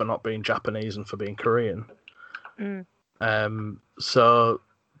back for not being Japanese and for being Korean. So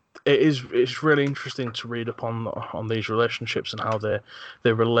it's really interesting to read upon on these relationships and how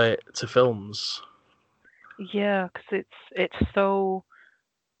they relate to films. Yeah, because it's so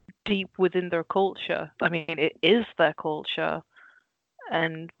deep within their culture. I mean, it is their culture,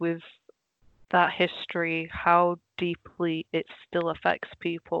 and with that history, how deeply it still affects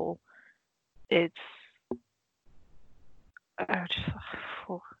people, it's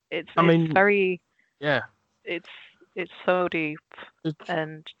very it's so deep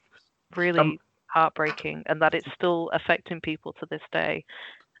and really heartbreaking, and that it's still affecting people to this day.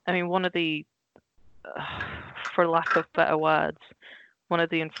 I mean, one of the for lack of better words, one of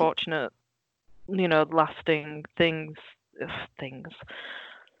the unfortunate, lasting things.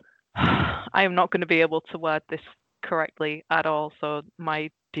 I am not going to be able to word this correctly at all, so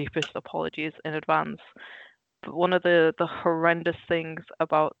my deepest apologies in advance. But one of the horrendous things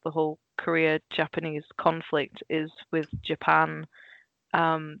about the whole Korea-Japanese conflict is with Japan.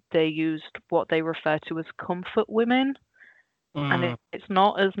 They used what they refer to as comfort women, and it's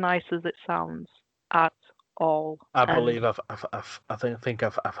not as nice as it sounds at all. I believe I think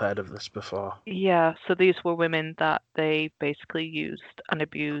I've heard of this before. Yeah, so these were women that they basically used and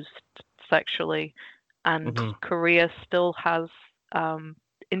abused sexually, and Korea still has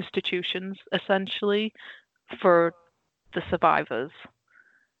institutions essentially for the survivors.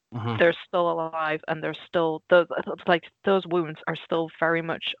 They're still alive, and they're still those wounds are still very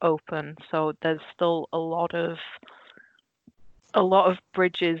much open. So there's still a lot of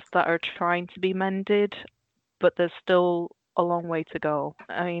bridges that are trying to be mended, but there's still a long way to go.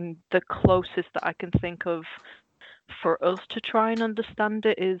 I mean, the closest that I can think of for us to try and understand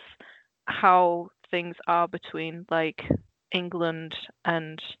it is how things are between like England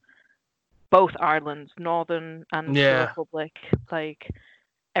and both Irelands, Northern and the Republic, like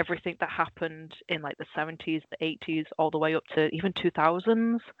everything that happened in like the 70s, the 80s, all the way up to even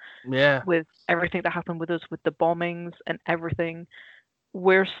 2000s. Yeah. With everything that happened with us, with the bombings and everything,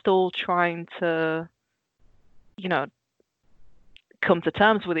 we're still trying to, come to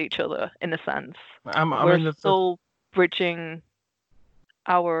terms with each other in a sense. We're still bridging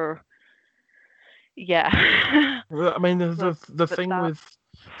our. Yeah. I mean, the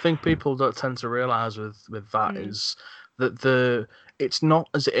thing people don't tend to realize with that is that it's not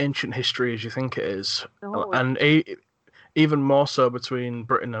as ancient history as you think it is, and even more so between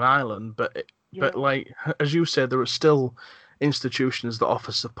Britain and Ireland. But like as you said, there are still institutions that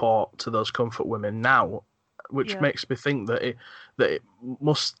offer support to those comfort women now, which makes me think that it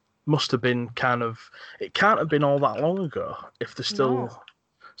must have been it can't have been all that long ago if they're still. No.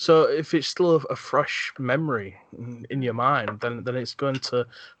 So if it's still a fresh memory in your mind, then it's going to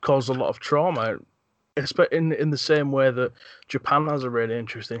cause a lot of trauma. In the same way that Japan has a really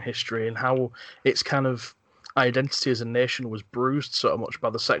interesting history and how its kind of identity as a nation was bruised so much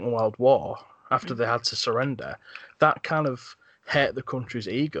by the Second World War after they had to surrender. That kind of hurt the country's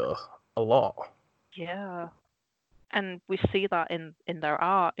ego a lot. Yeah, and we see that in their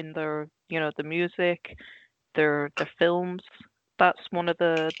art, in their the music, their films. That's one of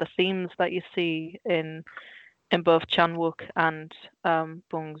the themes that you see in both Chan-wook and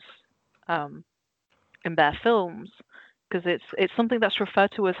Bong's in their films, because it's something that's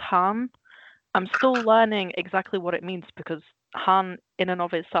referred to as Han. I'm still learning exactly what it means, because Han in and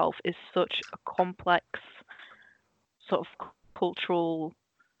of itself is such a complex sort of cultural.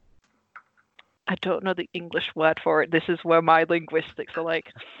 I don't know the English word for it. This is where my linguistics are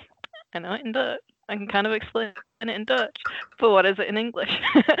like, I know it in Dutch. I can kind of explain it in Dutch, but what is it in English?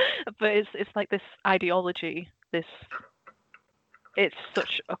 But it's like this ideology. It's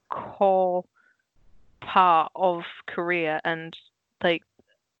such a core part of Korea, and like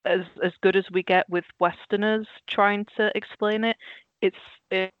as good as we get with Westerners trying to explain it,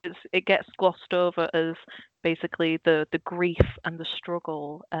 it gets glossed over as basically the grief and the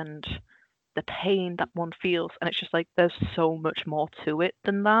struggle and the pain that one feels, and it's just like there's so much more to it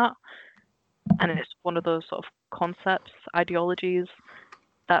than that. And it's one of those sort of concepts, ideologies,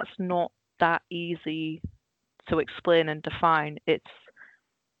 that's not that easy to explain and define. It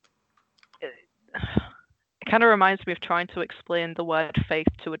kind of reminds me of trying to explain the word faith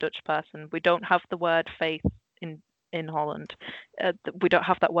to a Dutch person. We don't have the word faith in Holland. We don't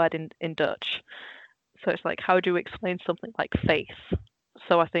have that word in Dutch. So it's like, how do you explain something like faith?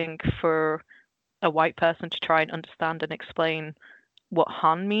 So I think for a white person to try and understand and explain what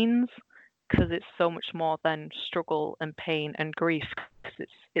Han means, because it's so much more than struggle and pain and grief, because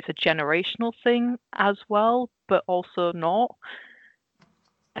it's a generational thing as well, but also not.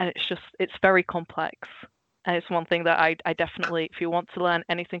 And it's very complex. And it's one thing that I definitely, if you want to learn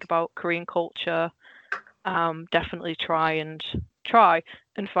anything about Korean culture, definitely try and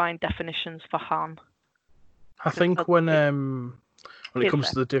find definitions for Han. I think when it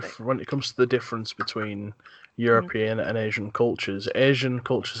comes to the difference between European and Asian cultures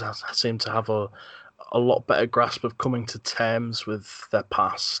seem to have a lot better grasp of coming to terms with their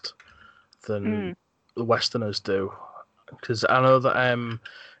past than the Westerners do. Because I know that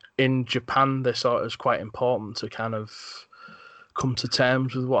in Japan they saw it as quite important to kind of come to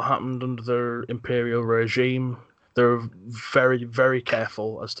terms with what happened under their imperial regime. They're very, very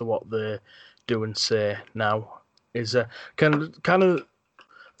careful as to what they do and say now. Is kind of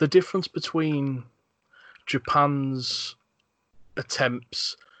the difference between Japan's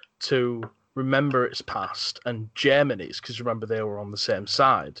attempts to remember its past and Germany's, because remember they were on the same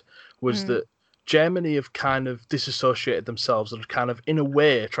side, was that Germany have kind of disassociated themselves and kind of, in a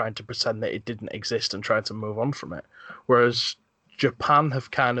way, trying to pretend that it didn't exist and trying to move on from it. Whereas Japan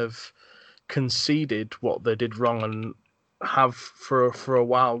have kind of conceded what they did wrong and have for a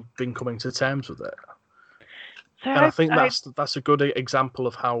while been coming to terms with it. So And I think that's a good example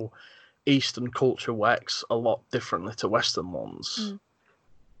of how Eastern culture works a lot differently to Western ones.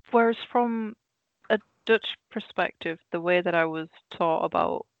 Whereas from a Dutch perspective, the way that I was taught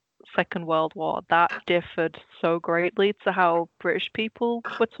about Second World War, that differed so greatly to how British people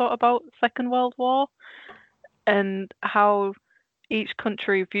were taught about Second World War, and how each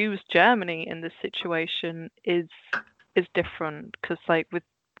country views Germany in this situation is different. Because like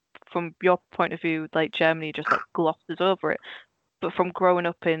from your point of view, like Germany just like glosses over it. But from growing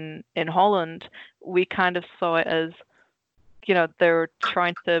up in Holland, we kind of saw it as, you know, they're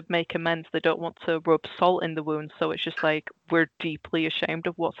trying to make amends. They don't want to rub salt in the wound. So it's just like, we're deeply ashamed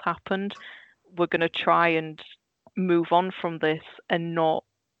of what's happened. We're going to try and move on from this and not,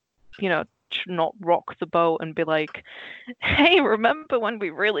 you know, not rock the boat and be like, hey, remember when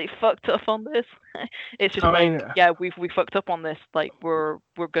we really fucked up on this? It's just yeah, we fucked up on this. Like, we're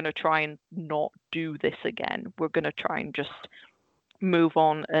going to try and not do this again. We're going to try and just move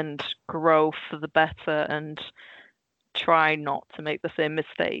on and grow for the better and try not to make the same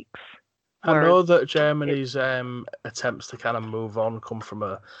mistakes. I know that Germany's attempts to kind of move on come from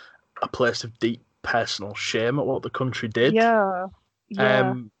a place of deep personal shame at what the country did. Yeah.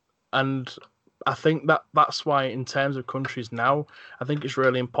 And I think that's why, in terms of countries now, I think it's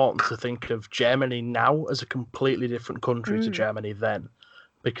really important to think of Germany now as a completely different country to Germany then,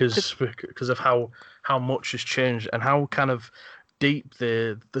 because of how much has changed and how kind of deep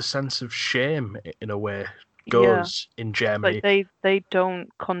the sense of shame in a way goes in Germany. Like they don't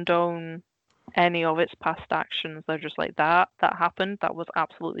condone any of its past actions. They're just like, that happened, that was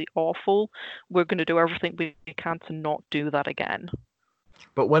absolutely awful, we're going to do everything we can to not do that again.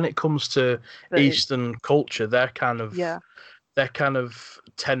 But when it comes to Eastern culture, they're kind of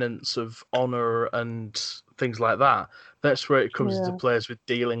tenets of honor and things like that. That's where it comes into place with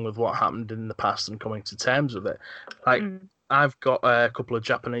dealing with what happened in the past and coming to terms with it. Like, I've got a couple of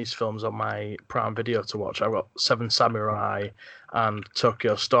Japanese films on my Prime Video to watch. I've got Seven Samurai and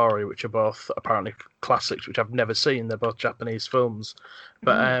Tokyo Story, which are both apparently classics, which I've never seen. They're both Japanese films.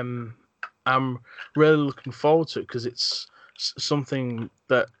 But I'm really looking forward to it because it's something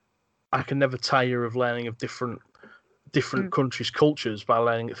that I can never tire of learning of different countries' cultures by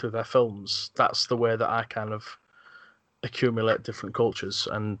learning it through their films. That's the way that I kind of accumulate different cultures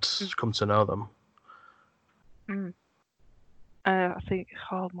and come to know them. I think,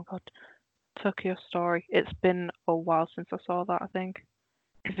 oh my god, Tokyo Story. It's been a while since I saw that, I think.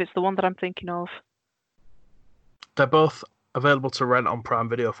 If it's the one that I'm thinking of. They're both available to rent on Prime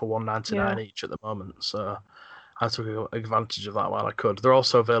Video for $1.99 each at the moment, so I took advantage of that while I could. They're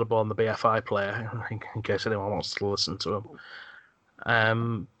also available on the BFI player, in case anyone wants to listen to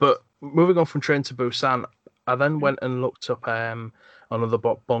them. But moving on from Train to Busan, I then went and looked up another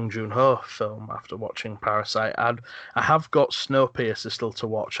Bong Joon-ho film after watching Parasite. I have got Snowpiercer still to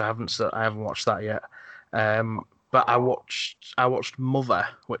watch. I haven't watched that yet. But I watched Mother,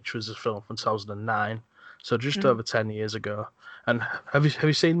 which was a film from 2009, so just over 10 years ago. And have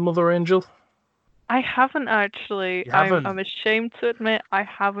you seen Mother, Angel? I haven't actually. I'm ashamed to admit I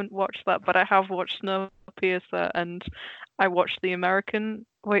haven't watched that, but I have watched Snowpiercer, and I watched the American.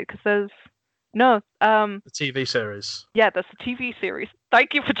 Wait, because there's no the TV series. Yeah, that's a TV series.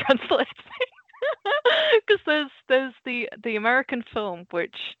 Thank you for translating. Because there's the American film,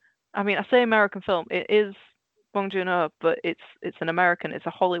 which, I mean, I say American film. It is Bong Joon-ho, but it's an American. It's a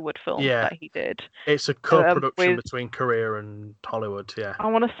Hollywood film that he did. It's a co-production between Korea and Hollywood. Yeah. I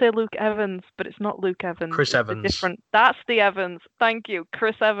want to say Luke Evans, but it's not Luke Evans. Chris Evans. That's the Evans. Thank you,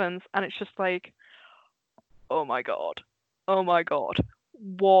 Chris Evans. And it's just like, oh my god,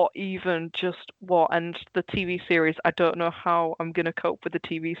 what even? Just what? And the TV series, I don't know how I'm gonna cope with the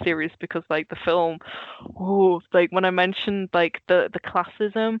TV series because like the film, like when I mentioned like the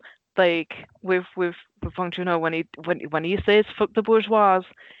classism. Like with Bong Joon-ho, when he says "fuck the bourgeois,"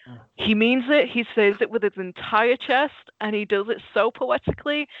 he means it. He says it with his entire chest, and he does it so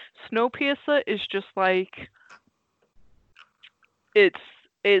poetically. Snowpiercer is just like, it's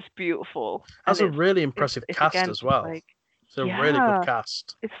beautiful. Has a really impressive cast as well. Like, it's a really good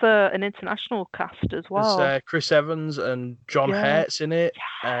cast. It's an international cast as well. There's Chris Evans and John Hurt's in it.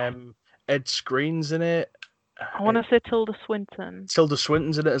 Ed Screen's in it. I want to say Tilda Swinton. Tilda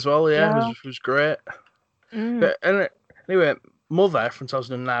Swinton's in it as well, who's great. But anyway, Mother from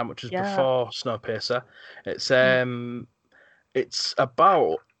 2009, which is before Snowpiercer. It's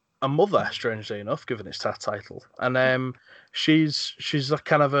about a mother, strangely enough, given its title, and she's a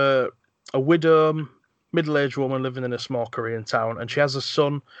kind of a widow middle-aged woman living in a small Korean town, and she has a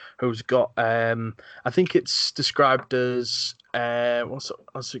son who's got I think it's described as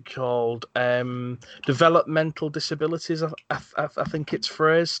what's it called, developmental disabilities. I think it's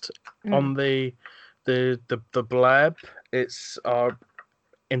phrased on the blurb. It's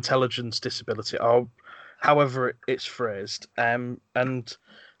intelligence disability, or however it's phrased. And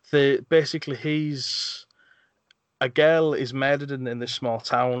basically he's a girl is murdered in this small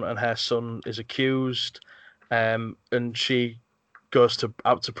town, and her son is accused, and she goes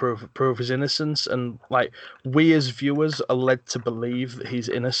out to prove his innocence, and like we as viewers are led to believe that he's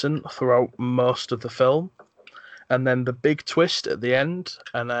innocent throughout most of the film, and then the big twist at the end,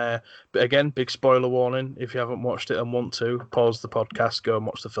 and but again, big spoiler warning if you haven't watched it and want to, pause the podcast, go and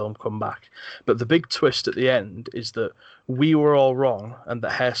watch the film, come back. But the big twist at the end is that we were all wrong, and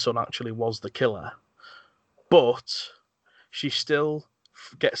that her son actually was the killer, but she still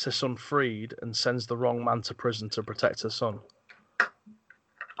gets her son freed and sends the wrong man to prison to protect her son.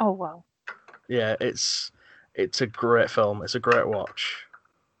 Oh wow! Yeah, it's a great film. It's a great watch.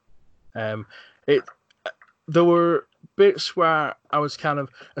 There were bits where I was kind of,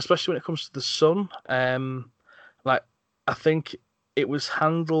 especially when it comes to the son, like I think it was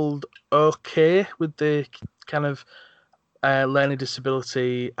handled okay with the kind of learning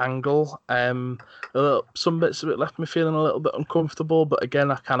disability angle. Some bits of it left me feeling a little bit uncomfortable, but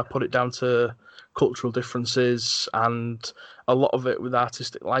again, I kind of put it down to cultural differences and a lot of it with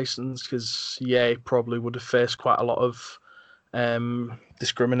artistic license, because he probably would have faced quite a lot of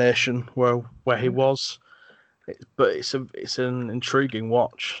discrimination where he was. But it's an intriguing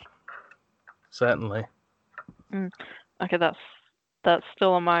watch, certainly. Okay, that's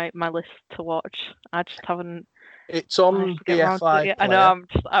still on my list to watch. I just haven't. It's on BFI. I know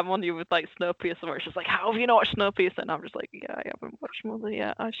I'm on you with like Snowpiercer, where it's just like, how have you not watched Snowpiercer? And I'm just like, yeah, I haven't watched Mother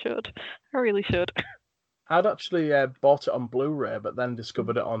yet. I really should. I'd actually bought it on Blu-ray, but then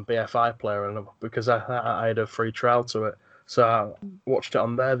discovered it on BFI Player, and because I had a free trial to it, so I watched it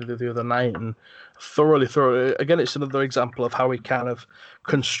on there the other night and thoroughly. Again, it's another example of how he kind of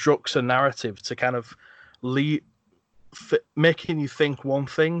constructs a narrative to kind of making you think one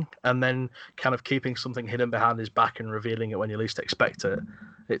thing and then kind of keeping something hidden behind his back and revealing it when you least expect it.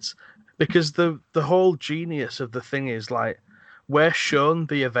 It's because the whole genius of the thing is like we're shown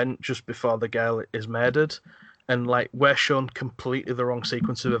the event just before the girl is murdered, and like we're shown completely the wrong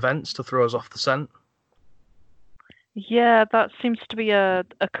sequence of events to throw us off the scent. Yeah, that seems to be a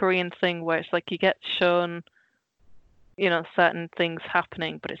Korean thing where it's like you get shown, certain things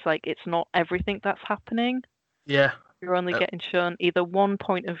happening, but it's like it's not everything that's happening. Yeah. You're only getting shown either one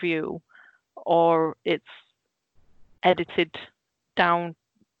point of view or it's edited down.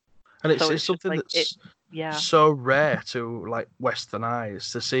 And it's something like that's so rare to like Western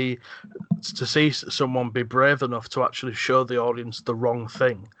eyes to see someone be brave enough to actually show the audience the wrong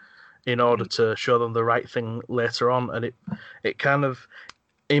thing in order to show them the right thing later on, and it kind of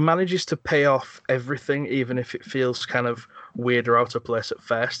manages to pay off everything, even if it feels kind of weird or out of place at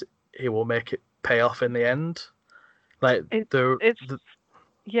first. He will make it pay off in the end. Like it's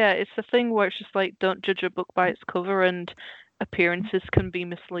the thing where it's just like don't judge a book by its cover, and appearances can be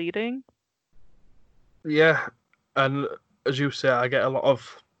misleading. Yeah, and as you say, there's a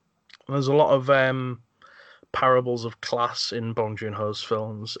lot of parables of class in Bong Joon-ho's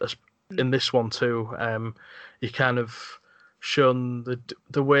films. In this one too, you kind of shown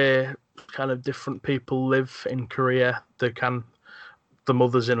the way kind of different people live in Korea. The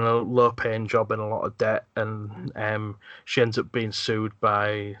mother's in a low-paying job in a lot of debt, and she ends up being sued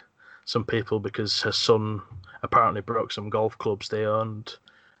by some people because her son apparently broke some golf clubs they owned.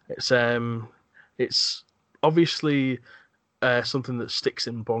 It's obviously something that sticks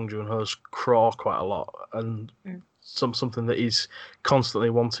in Bong Joon-ho's craw quite a lot, and something that he's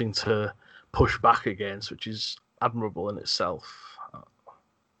constantly wanting to push back against, which is admirable in itself.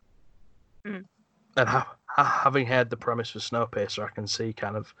 And having heard the premise for Snowpiercer, I can see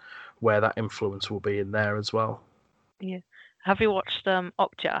kind of where that influence will be in there as well. Yeah. Have you watched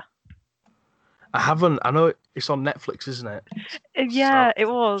Okja? I haven't. I know it's on Netflix, isn't it? Yeah, it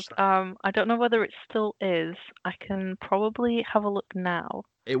was. I don't know whether it still is. I can probably have a look now.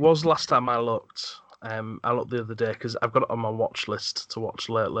 It was last time I looked. I looked the other day because I've got it on my watch list to watch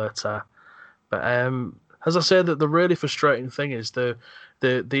later. But as I say, that the really frustrating thing is the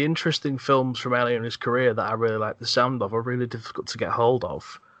interesting films from earlier in his career that I really like the sound of are really difficult to get hold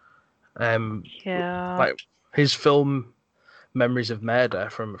of. Like his film Memories of Murder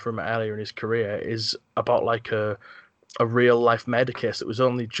from earlier in his career is about like a real life murder case that was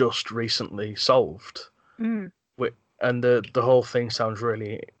only just recently solved. And the whole thing sounds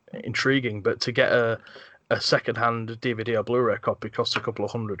really intriguing, but to get a second-hand DVD or Blu-ray copy costs a couple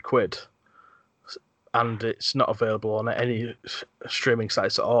of £100, and it's not available on any streaming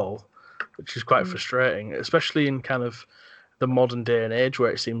sites at all, which is quite frustrating, especially in kind of the modern day and age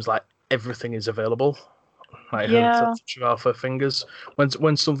where it seems like everything is available. Like touch of our fingers.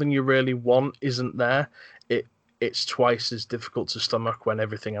 When something you really want isn't there, it's twice as difficult to stomach when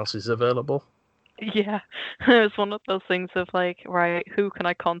everything else is available. Yeah, it was one of those things of like, right, who can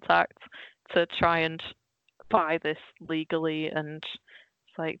I contact to try and buy this legally? And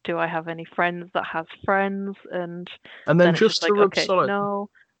it's like, do I have any friends that has friends? And then just to rub salt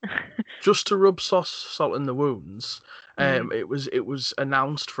in the wounds, it was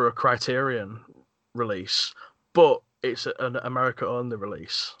announced for a Criterion release, but it's an America only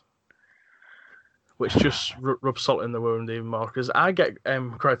release, which just rubs salt in the wound even more, because I get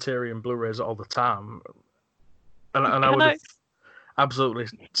Criterion Blu-rays all the time, and I would have absolutely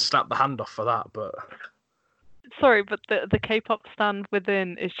snapped the hand off for that, but... Sorry, but the K-pop stand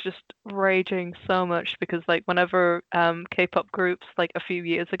within is just raging so much, because like whenever K-pop groups like a few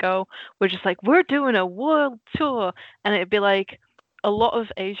years ago were just like, we're doing a world tour, and it'd be like a lot of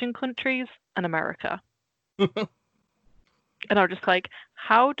Asian countries and America. And I'm just like,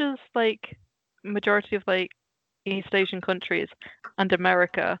 how does like majority of like East Asian countries and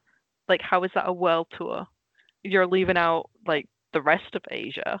America, like how is that a world tour? You're leaving out like the rest of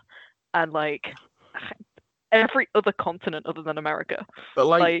Asia and like every other continent other than America. But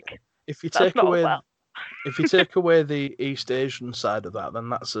like if you take away the East Asian side of that, then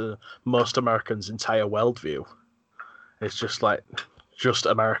that's most Americans' entire worldview. It's just like just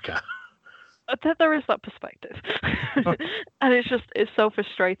America. There is that perspective. And it's so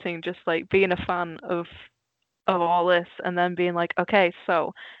frustrating just like being a fan of all this and then being like, okay,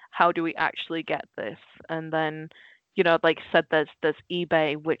 so how do we actually get this? And then, you know, like I said, there's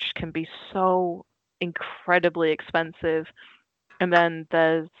eBay, which can be so incredibly expensive, and then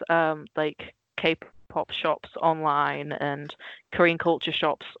there's like K-pop shops online and Korean culture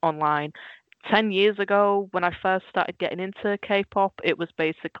shops online. 10 years ago, when I first started getting into K-pop, it was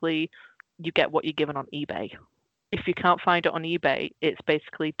basically you get what you're given on eBay. If you can't find it on eBay, it's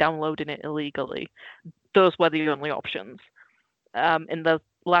basically downloading it illegally. Those were the only options. In the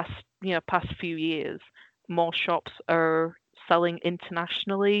past few years, more shops are selling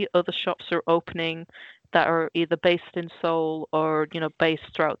internationally. Other shops are opening that are either based in Seoul or, you know,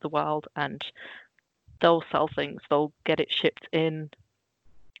 based throughout the world, and they'll sell things. They'll get it shipped in.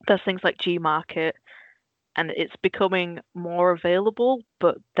 There's things like Gmarket, and it's becoming more available,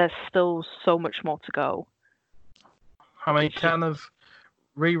 but there's still so much more to go. I mean, kind of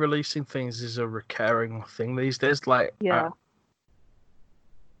re-releasing things is a recurring thing these days. Like, yeah.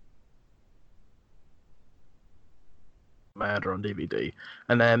 Murder on DVD,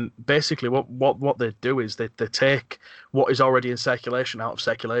 and then basically what they do is they take what is already in circulation out of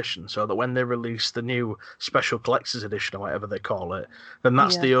circulation, so that when they release the new special collector's edition or whatever they call it, then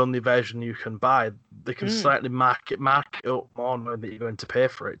that's the only version you can buy. They can slightly mark it up more, knowing that you're going to pay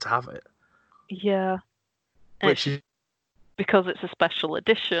for it to have it. Yeah, which is because it's a special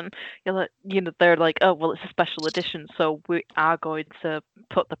edition. You're like, you know, they're like, oh well, it's a special edition, so we are going to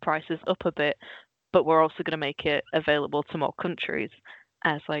put the prices up a bit, but we're also going to make it available to more countries.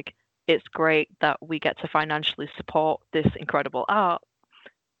 And it's like, it's great that we get to financially support this incredible art,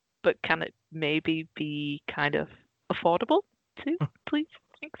 but can it maybe be kind of affordable too, please?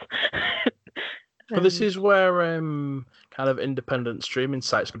 Thanks. But this is where kind of independent streaming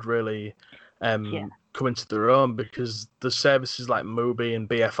sites would really come into their own, because the services like Mubi and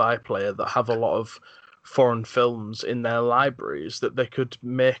BFI Player that have a lot of foreign films in their libraries that they could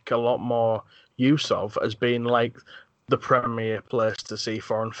make a lot more use of as being like the premier place to see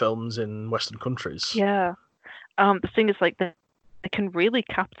foreign films in Western countries. Yeah. The thing is, like, they can really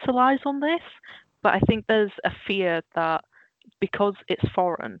capitalize on this, but I think there's a fear that because it's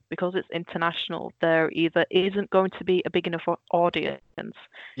foreign, because it's international, there either isn't going to be a big enough audience.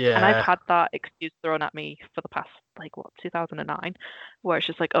 Yeah. And I've had that excuse thrown at me for the past, 2009, where it's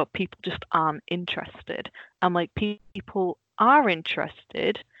just like, oh, people just aren't interested. I'm like, people are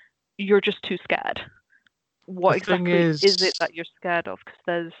interested, you're just too scared. What exactly is it that you're scared of?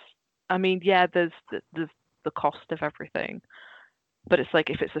 Because there's the cost of everything. But it's like,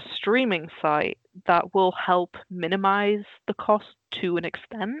 if it's a streaming site, that will help minimize the cost to an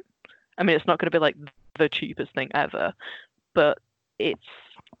extent. I mean, it's not going to be like the cheapest thing ever, but it's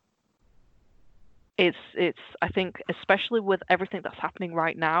I think, especially with everything that's happening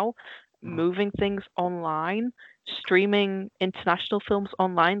right now, moving things online, streaming international films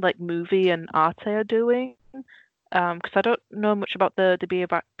online like Muvi and Arte are doing, because I don't know much about the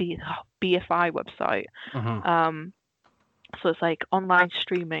BFI website. Mm-hmm. So it's like online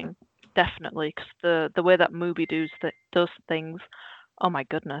streaming, definitely, because the way that Mubi does things, oh my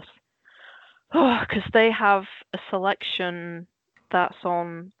goodness. Because they have a selection that's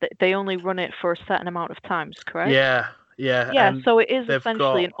on. They only run it for a certain amount of times, correct? Yeah, Yeah, and so it is they've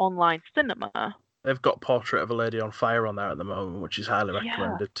essentially got an online cinema. they've got Portrait of a Lady on Fire on there at the moment, which is highly Yeah.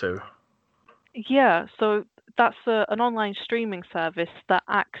 recommended too. Yeah, so that's an online streaming service that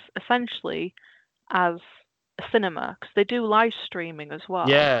acts essentially as a cinema because they do live streaming as well.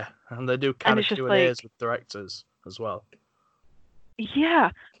 Yeah, and they do kind And of it's just Q&As with directors as well.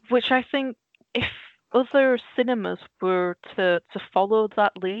 yeah, which I think if other cinemas were to follow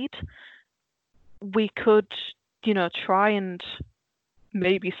that lead, we could, try and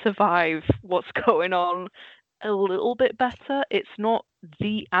maybe survive what's going on a little bit better. It's not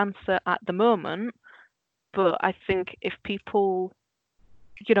the answer at the moment, but I think if people,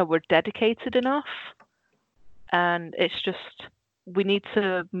 were dedicated enough, and it's just we need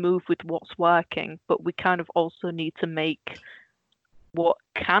to move with what's working, but we kind of also need to make what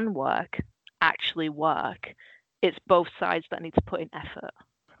can work actually work. It's both sides that need to put in effort.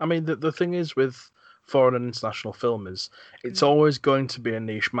 I mean, the thing is with foreign and international film is it's always going to be a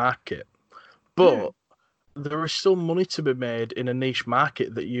niche market, but there is still money to be made in a niche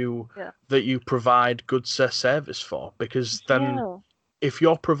market that you provide good service for, because then if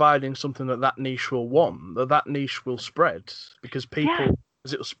you're providing something that niche will want, that niche will spread, because people,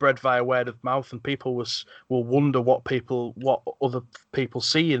 as it will spread via word of mouth, and people will wonder what other people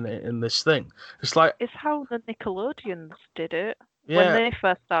see in this thing. It's how the Nickelodeons did it. Yeah. When they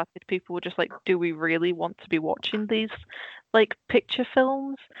first started, people were just like, do we really want to be watching these like picture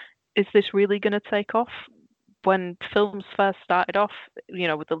films? Is this really going to take off? When films first started off,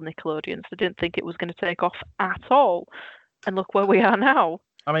 with the Nickelodeons, they didn't think it was going to take off at all. And look where we are now.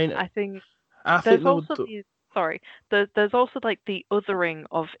 I mean, I think there's also there's also like the othering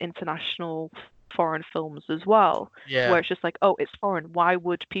of international foreign films as well. Yeah. Where it's just like, oh, it's foreign. Why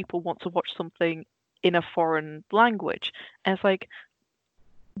would people want to watch something in a foreign language? And it's like,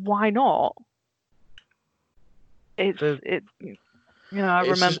 why not? I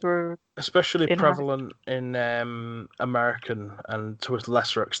remember, especially prevalent in American and to a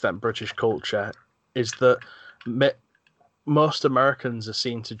lesser extent British culture, is that most Americans are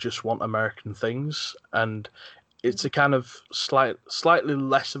seen to just want American things, and it's a kind of slightly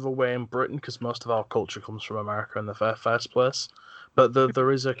less of a way in Britain because most of our culture comes from America in the first place. But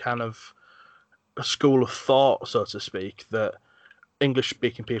there is a kind of a school of thought, so to speak, that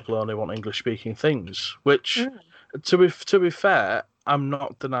English-speaking people only want English-speaking things, which, to be fair, I'm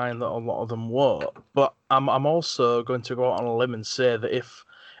not denying that a lot of them won't, but I'm also going to go out on a limb and say that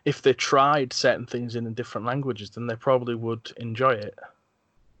if they tried certain things in different languages, then they probably would enjoy it.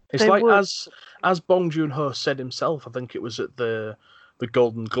 It's as Bong Joon-ho said himself, I think it was at the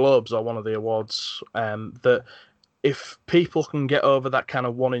Golden Globes or one of the awards, that if people can get over that kind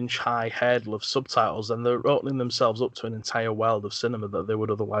of 1-inch high hurdle of subtitles, then they're opening themselves up to an entire world of cinema that they would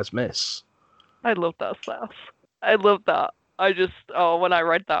otherwise miss. I love that stuff. I love that. When I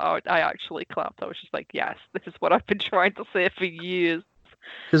read that, I actually clapped. I was just like, yes, this is what I've been trying to say for years.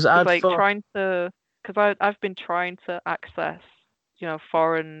 Because I've been trying to access,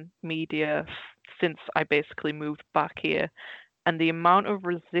 foreign media since I basically moved back here, and the amount of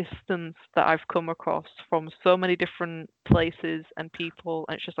resistance that I've come across from so many different places and people,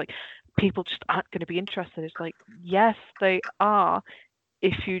 and it's just like people just aren't going to be interested. It's like, yes, they are,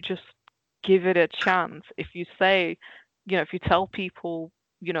 if you just give it a chance. If you say, if you tell people,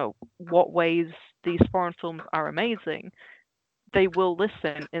 what ways these foreign films are amazing, they will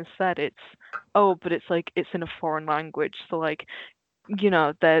listen. Instead, but it's like it's in a foreign language, so like,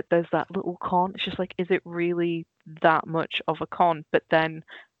 there's that little con. It's just like, is it really that much of a con? But then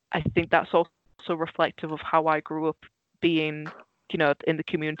I think that's also reflective of how I grew up being, in the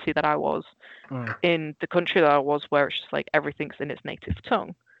community that I was, in the country that I was, where it's just like everything's in its native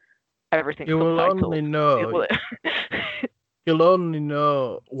tongue. Everything's subtitled. You'll only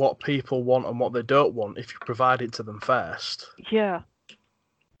know what people want and what they don't want if you provide it to them first. Yeah.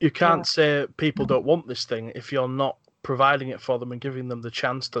 You can't say people don't want this thing if you're not providing it for them and giving them the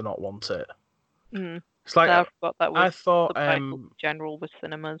chance to not want it. It's like I thought general with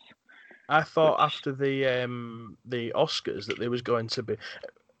cinemas. I thought after the Oscars that there was going to be,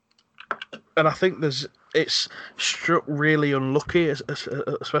 and I think there's it's struck really unlucky,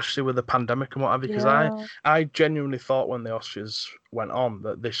 especially with the pandemic and what have you. Because Yeah. I genuinely thought when the Oscars went on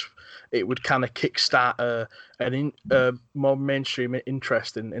that it would kind of kickstart a more mainstream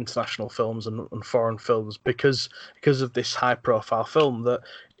interest in international films and foreign films because of this high profile film that.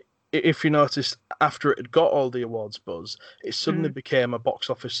 If you noticed, after it had got all the awards buzz, it suddenly became a box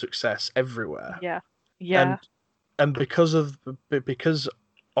office success everywhere. Yeah. And Yeah. because of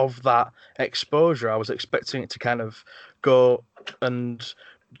that exposure, I was expecting it to kind of go and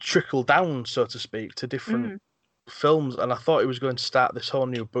trickle down, so to speak, to different films, and I thought it was going to start this whole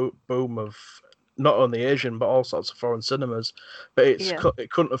new boom of not only Asian but all sorts of foreign cinemas. But it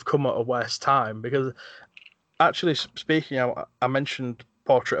couldn't have come at a worse time because actually speaking, I mentioned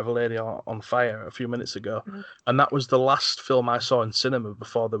Portrait of a Lady on Fire a few minutes ago, and that was the last film I saw in cinema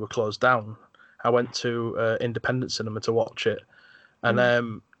before they were closed down. I went to independent cinema to watch it, and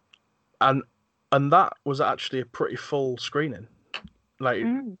and that was actually a pretty full screening. Like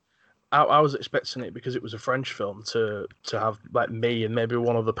I was expecting it because it was a French film to have like me and maybe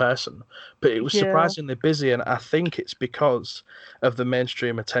one other person, but it was surprisingly busy, and I think it's because of the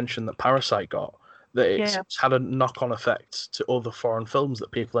mainstream attention that Parasite got that it's had a knock-on effect to other foreign films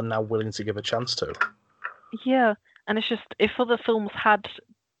that people are now willing to give a chance to. Yeah, and it's just if other films had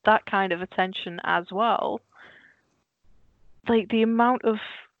that kind of attention as well, like the amount of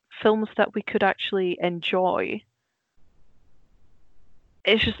films that we could actually enjoy,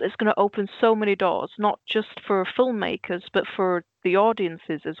 it's going to open so many doors, not just for filmmakers, but for the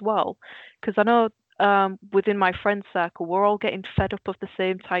audiences as well. Because I know within my friend circle, we're all getting fed up of the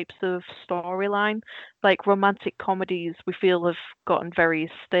same types of storyline. Like romantic comedies, we feel have gotten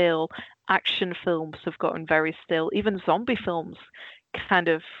very stale. Action films have gotten very stale. Even zombie films kind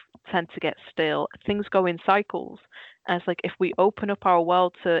of tend to get stale. Things go in cycles. And it's like if we open up our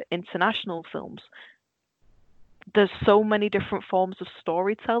world to international films, there's so many different forms of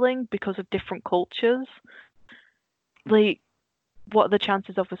storytelling because of different cultures. Like, what are the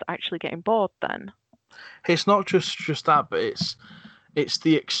chances of us actually getting bored then? It's not just that, but it's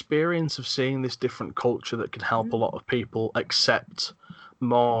the experience of seeing this different culture that can help a lot of people accept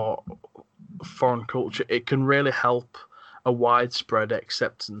more foreign culture. It can really help a widespread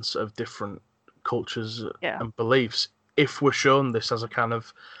acceptance of different cultures and beliefs if we're shown this as a kind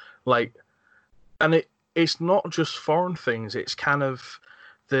of like, and it's not just foreign things. It's kind of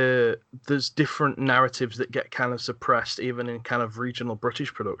there's different narratives that get kind of suppressed even in kind of regional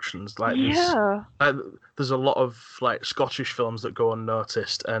British productions. Like there's a lot of like Scottish films that go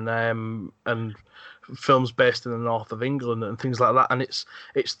unnoticed and films based in the north of England and things like that. And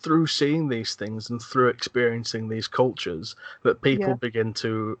it's through seeing these things and through experiencing these cultures that people begin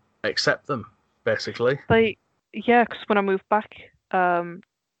to accept them, basically. Like, because when I moved back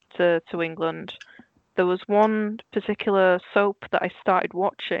to England, there was one particular soap that I started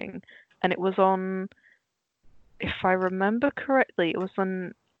watching, and it was on, if I remember correctly, it was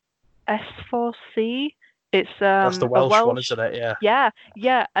on S4C. It's that's the Welsh one, isn't it?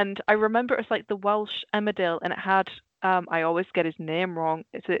 Yeah. And I remember it was like the Welsh Emmerdale, and it had I always get his name wrong.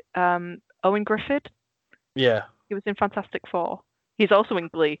 Is it Owen Griffith? Yeah. He was in Fantastic Four. He's also in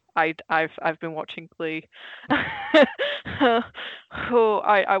Glee. I've been watching Glee.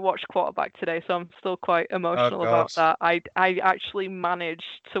 I watched Quarterback today, so I'm still quite emotional about that. I actually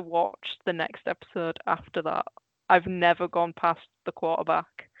managed to watch the next episode after that. I've never gone past the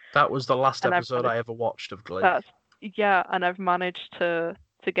Quarterback. That was the last episode I ever watched of Glee. And I've managed to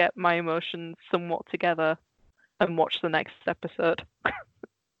get my emotions somewhat together and watch the next episode.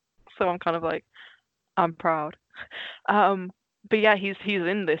 So I'm kind of like, I'm proud. But yeah, he's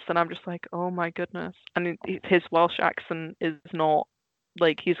in this, and I'm just like, oh my goodness. And his Welsh accent is not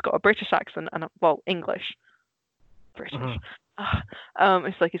like he's got a British accent and English, British.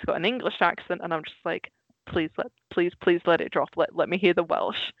 It's like he's got an English accent, and I'm just like, please let it drop. Let me hear the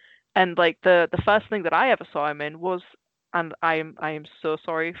Welsh. And like the first thing that I ever saw him in was, and I am so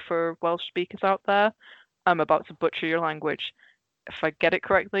sorry for Welsh speakers out there. I'm about to butcher your language. If I get it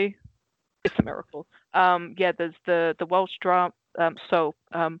correctly, it's a miracle. There's the Welsh drama soap,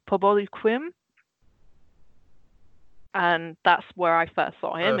 Poboli Quim, and that's where I first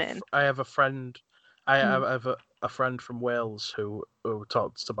saw him in. I have a friend. I have a friend from Wales who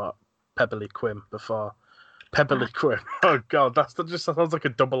talks about Pebbly Quim before. Pebbly Quim. Oh God, that sounds like a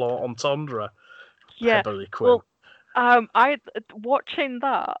double entendre. Yeah. Pebbly Quim. Well, I watching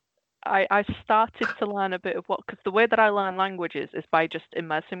that. I started to learn a bit of because the way that I learn languages is by just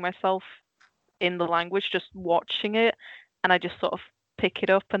immersing myself in the language, just watching it, and I just sort of pick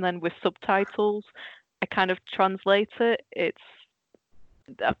it up, and then with subtitles I kind of translate it.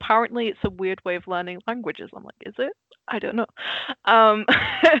 apparently it's a weird way of learning languages. I'm like, is it? I don't know. Um,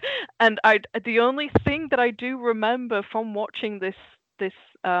 and the only thing that I do remember from watching this this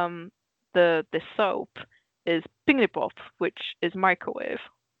soap is Pingnipop, which is microwave.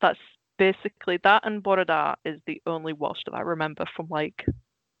 That's basically that, and Borada is the only watch that I remember from like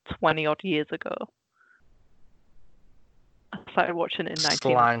 20 odd years ago. I started watching it in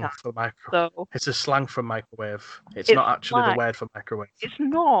Slang 1999. for microwave. So it's a slang for microwave. It's not actually the word for microwave. it's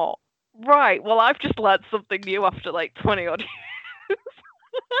not. Right. Well, I've just learned something new after like 20 odd years.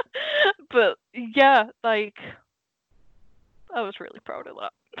 But yeah, like I was really proud of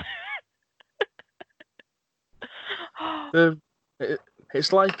that.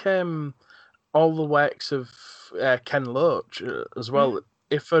 It's like all the works of Ken Loach as well. Mm.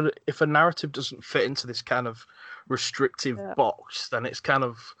 If a narrative doesn't fit into this kind of restrictive box, then it's kind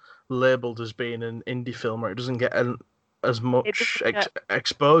of labelled as being an indie film, or it doesn't get as much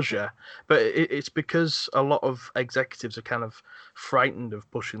exposure. But it's because a lot of executives are kind of frightened of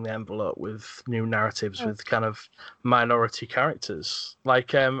pushing the envelope with new narratives with kind of minority characters.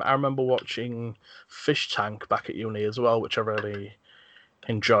 Like I remember watching Fish Tank back at uni as well, which I really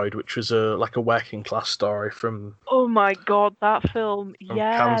enjoyed, which was a working class story from. Oh my god, that film!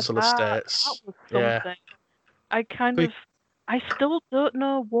 Council Estates. That was something. Yeah. I still don't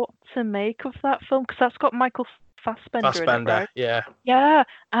know what to make of that film because that's got Michael Fassbender in it, right? Yeah. Yeah,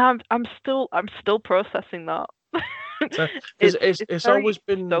 I'm still processing that. So, it's always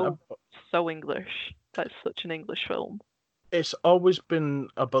been so English. That's such an English film. It's always been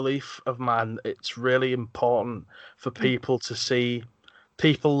a belief of mine. It's really important for people to see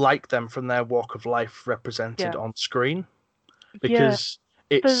people like them from their walk of life represented on screen, because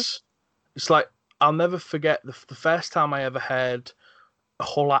it's like I'll never forget the first time I ever heard a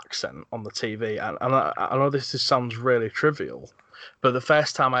Hull accent on the TV, and I know this sounds really trivial, but the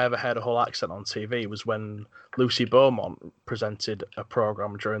first time I ever heard a Hull accent on TV was when Lucy Beaumont presented a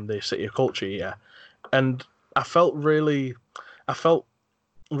programme during the City of Culture year, and I felt really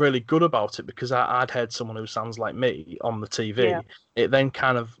good about it because I'd heard someone who sounds like me on the TV. Yeah. It then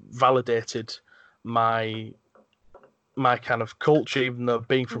kind of validated my kind of culture, even though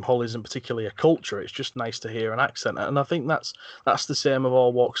being from Hull isn't particularly a culture. It's just nice to hear an accent, and I think that's the same of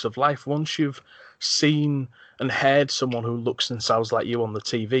all walks of life. Once you've seen and heard someone who looks and sounds like you on the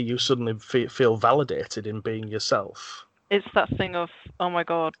TV, you suddenly feel validated in being yourself. It's that thing of, oh my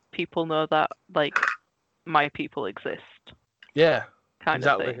god, people know that like my people exist. Yeah.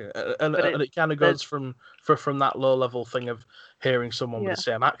 Exactly, and it kind of goes from that low level thing of hearing someone with the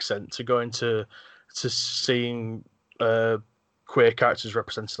same accent to going to seeing queer characters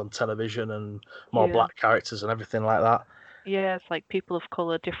represented on television and more black characters and everything like that. Yeah, it's like people of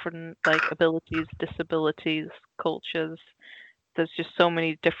color, different like abilities, disabilities, cultures. There's just so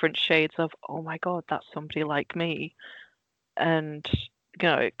many different shades of, oh my god, that's somebody like me, and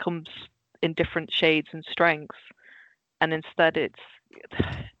it comes in different shades and strengths, and instead it's.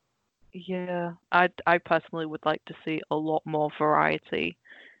 Yeah, I personally would like to see a lot more variety,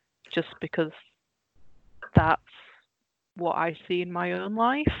 just because that's what I see in my own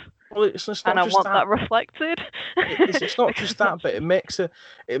life. Well, it's not and just I want that reflected. It's not just that, but it makes the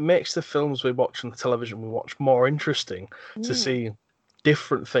films we watch on the television we watch more interesting to see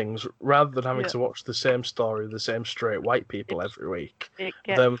different things rather than having to watch the same story, the same straight white people every week. It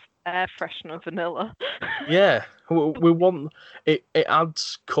gets air freshener vanilla. Yeah, we want it. It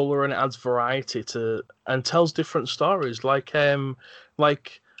adds color and it adds variety to and tells different stories. Like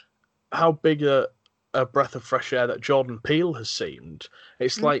how big a breath of fresh air that Jordan Peele has seemed.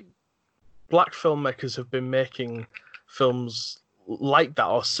 It's like black filmmakers have been making films like that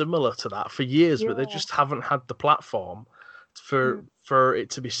or similar to that for years, but they just haven't had the platform for it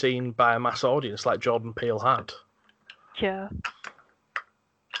to be seen by a mass audience like Jordan Peele had. Yeah.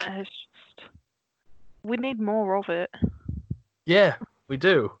 It's just, we need more of it. Yeah, we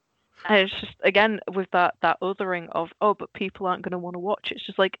do. And it's just, again, with that othering of, but people aren't going to want to watch it. It's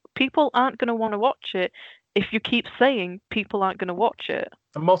just like, people aren't going to want to watch it if you keep saying people aren't going to watch it.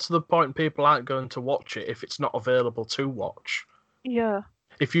 And more to the point, people aren't going to watch it if it's not available to watch. Yeah.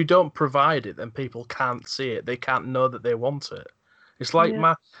 If you don't provide it, then people can't see it. They can't know that they want it. It's like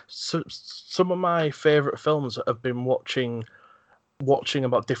some of my favourite films have been watching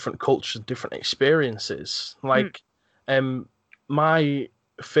about different cultures and different experiences. Like, my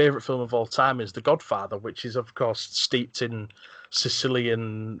favourite film of all time is The Godfather, which is, of course, steeped in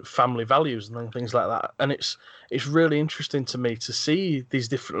Sicilian family values and things like that. And it's really interesting to me to see these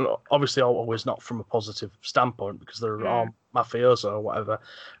different, obviously always not from a positive standpoint because they're all mafioso or whatever,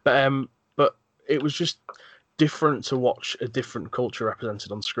 but it was just different to watch a different culture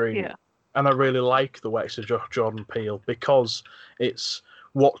represented on screen. Yeah. And I really like the works of Jordan Peele because it's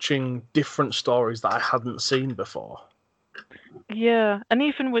watching different stories that I hadn't seen before. Yeah, and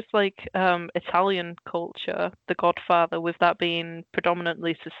even with like Italian culture, The Godfather, with that being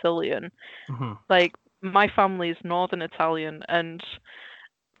predominantly Sicilian, like my family's Northern Italian, and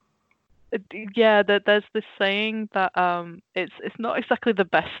yeah, there's this saying that it's not exactly the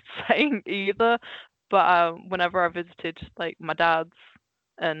best saying either, but whenever I visited like my dad's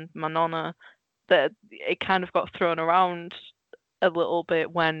and my nonna, that it kind of got thrown around a little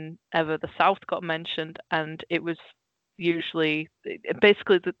bit whenever the South got mentioned, and it was usually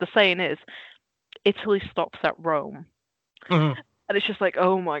basically the saying is Italy stops at Rome, and it's just like,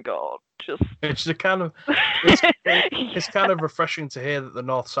 oh my god, just it's the kind of it's kind of refreshing to hear that the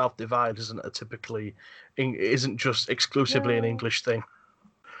North-South divide isn't just exclusively an English thing.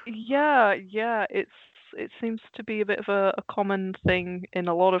 Yeah, it seems to be a bit of a common thing in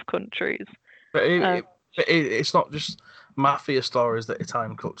a lot of countries. But it's not just mafia stories that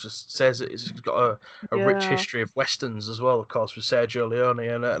Italian culture says. It's got a rich history of westerns as well, of course, with Sergio Leone,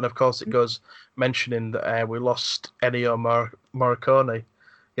 and of course it goes mentioning that we lost Ennio Morricone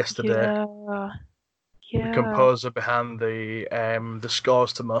yesterday. Yeah. The composer behind the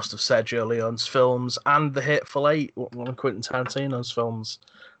scores to most of Sergio Leone's films and The Hateful Eight, one of Quentin Tarantino's films,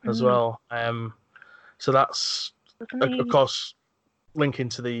 as well. So that's of course linking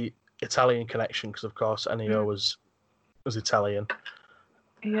to the Italian connection, because of course Ennio was Italian.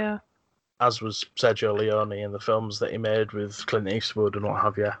 Yeah. As was Sergio Leone in the films that he made with Clint Eastwood and what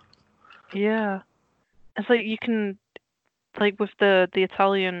have you. Yeah. It's like you can, like with the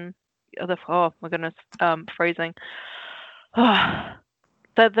Italian, oh my goodness, phrasing.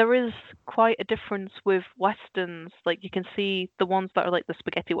 There is quite a difference with westerns. Like you can see the ones that are like the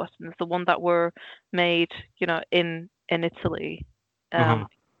spaghetti westerns, the one that were made, in Italy,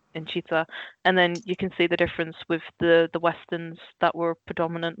 in Chita, and then you can see the difference with the westerns that were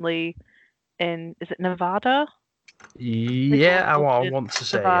predominantly in, is it Nevada? Yeah, I want to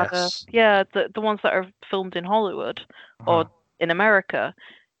say Nevada. yes. Yeah, the ones that are filmed in Hollywood or in America,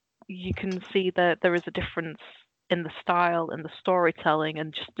 you can see that there is a difference in the style and the storytelling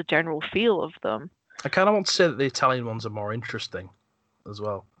and just the general feel of them. I kind of want to say that the Italian ones are more interesting as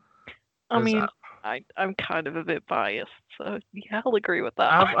well. I mean, I'm kind of a bit biased, so yeah, I'll agree with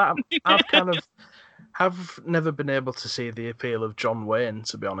that. I've never been able to see the appeal of John Wayne,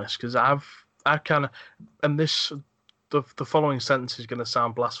 to be honest, because I kind of, and the following sentence is going to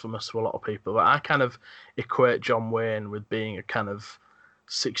sound blasphemous to a lot of people, but I kind of equate John Wayne with being a kind of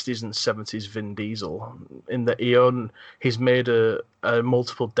 60s and 70s Vin Diesel, in that he's made a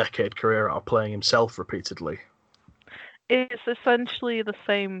multiple decade career out of playing himself repeatedly. It's essentially the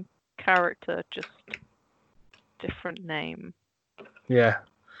same character, just different name. Yeah.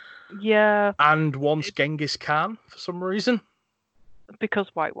 Yeah. And once Genghis Khan for some reason. Because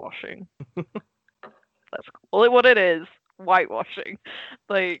whitewashing. That's call it what it is. Whitewashing.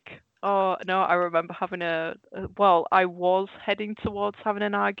 Like, oh no, I remember having I was heading towards having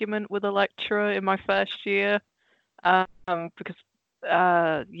an argument with a lecturer in my first year, because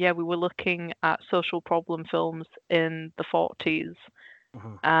we were looking at social problem films in the 40s,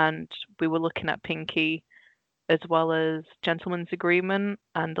 and we were looking at Pinky as well as Gentleman's Agreement,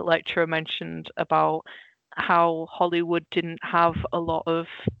 and the lecturer mentioned about how Hollywood didn't have a lot of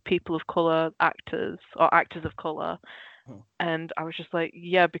people of color actors or actors of color. And I was just like,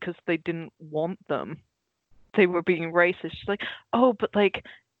 yeah, because they didn't want them. They were being racist. She's like, oh, but like,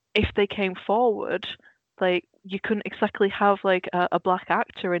 if they came forward, like, you couldn't exactly have like a black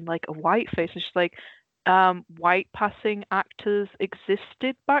actor in like a white face. And she's like, white passing actors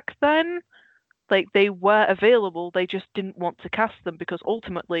existed back then. Like, they were available. They just didn't want to cast them because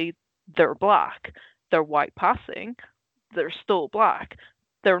ultimately they're black. They're white passing. They're still black.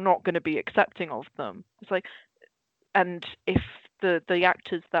 They're not going to be accepting of them. It's like, and if the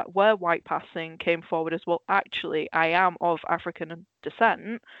actors that were white passing came forward as well, actually, I am of African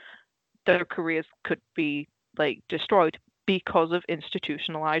descent, their careers could be like destroyed because of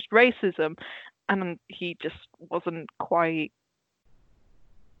institutionalized racism. And he just wasn't quite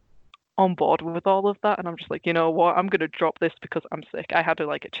on board with all of that. And I'm just like, you know what? I'm gonna drop this because I'm sick. I had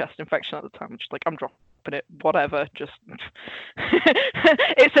a chest infection at the time. I'm just like, I'm dropping it. Whatever. Just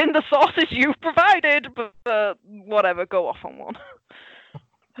it's in the sources you've provided, but whatever. Go off on one.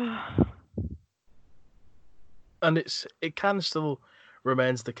 And it can still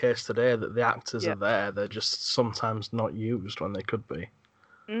remains the case today that the actors are there. They're just sometimes not used when they could be.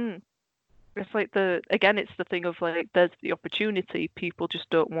 It's like it's the thing of like, there's the opportunity. People just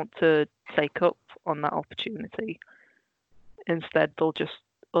don't want to take up on that opportunity. Instead, they'll just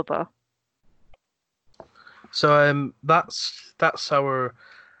other. So that's our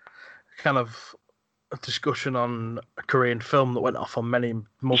kind of discussion on a Korean film that went off on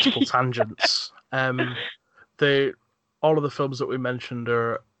multiple tangents. All of the films that we mentioned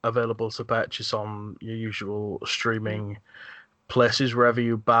are available to purchase on your usual streaming places wherever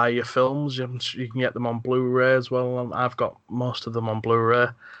you buy your films. You can get them on Blu-ray as well. I've got most of them on Blu-ray.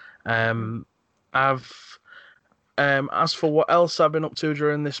 As for what else I've been up to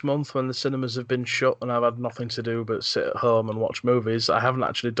during this month when the cinemas have been shut and I've had nothing to do but sit at home and watch movies, I haven't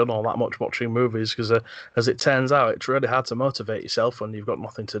actually done all that much watching movies because, as it turns out, it's really hard to motivate yourself when you've got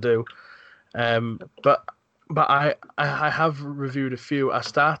nothing to do. But I have reviewed a few. I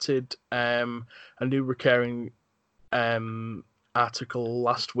started a new recurring article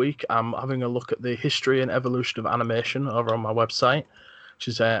last week. I'm having a look at the history and evolution of animation over on my website, which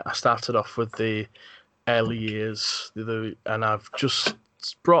is I started off with the early years, and I've just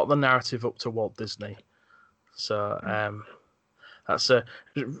brought the narrative up to Walt Disney. So that's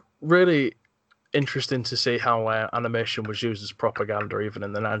really interesting to see how animation was used as propaganda even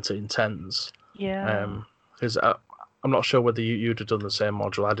in the 1910s. Yeah. Because I'm not sure whether you'd have done the same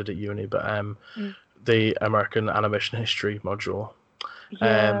module I did at uni, but the American Animation History module.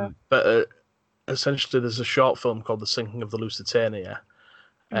 Yeah. But essentially, there's a short film called The Sinking of the Lusitania,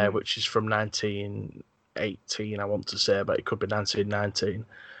 which is from 1918, I want to say, but it could be 1919,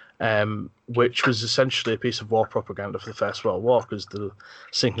 which was essentially a piece of war propaganda for the First World War, because the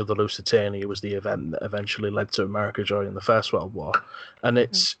sinking of the Lusitania was the event that eventually led to America joining the First World War. And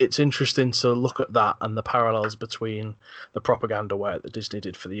it's interesting to look at that and the parallels between the propaganda work that Disney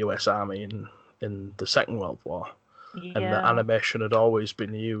did for the US Army in the Second World War. Yeah. And that animation had always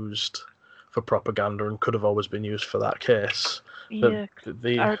been used for propaganda and could have always been used for that case. Yeah,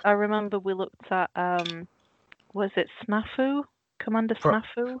 I remember we looked at was it Snafu? Commander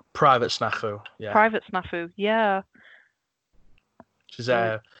Snafu? Private Snafu, yeah. Private Snafu, yeah.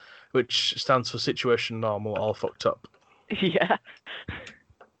 Which stands for Situation Normal, All Fucked Up. Yeah.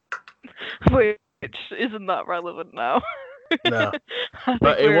 Which isn't that relevant now. No.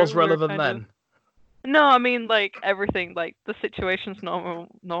 But it was relevant then. No, I mean, like, everything, like, the situation's normal,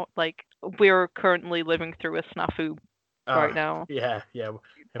 not, like, we're currently living through a snafu right now. Yeah.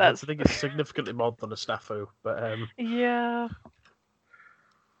 I think it's significantly more than a snafu, but... Yeah.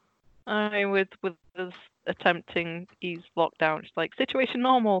 I mean, with us attempting ease lockdown, it's like, situation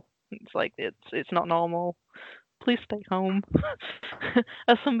normal. It's like, it's not normal. Please stay home.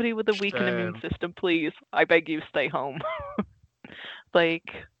 As somebody with a weakened immune system, please, I beg you, stay home.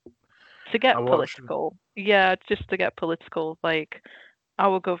 Like... To get political, just to get political, like,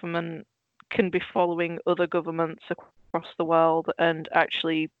 our government can be following other governments across the world and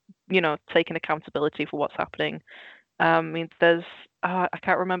actually, taking accountability for what's happening. I mean, there's, I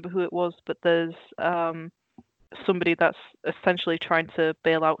can't remember who it was, but there's somebody that's essentially trying to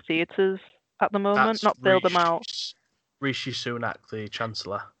bail out theatres at the moment, not bail them out. Rishi Sunak, the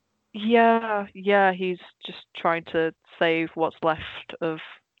Chancellor. Yeah, he's just trying to save what's left of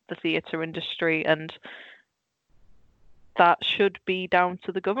the theatre industry, and that should be down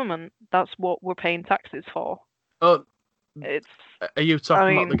to the government. That's what we're paying taxes for. Oh, are you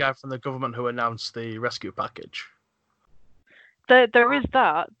talking about the guy from the government who announced the rescue package? There is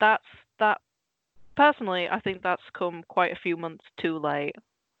that. That personally, I think that's come quite a few months too late.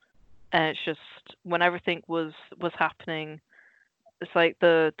 And it's just when everything was happening, it's like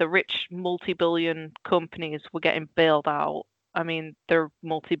the rich multi-billion companies were getting bailed out. I mean, they're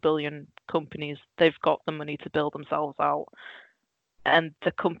multi-billion companies. They've got the money to bail themselves out. And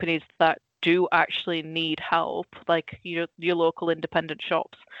the companies that do actually need help, like your local independent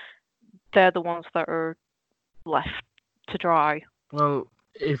shops, they're the ones that are left to dry. Well,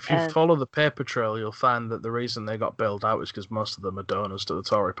 if you follow the paper trail, you'll find that the reason they got bailed out is because most of them are donors to the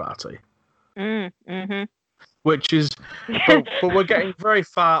Tory party. Mm-hmm. Which is, but we're getting very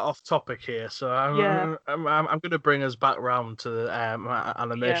far off topic here. So I'm going to bring us back round to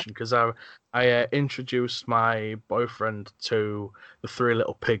animation because I introduced my boyfriend to The Three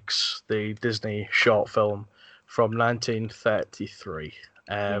Little Pigs, the Disney short film from 1933,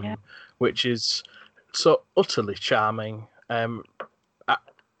 which is so utterly charming. I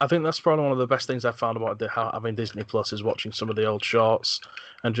think that's probably one of the best things I found about having Disney Plus is watching some of the old shorts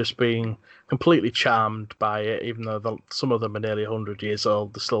and just being completely charmed by it, even though some of them are nearly 100 years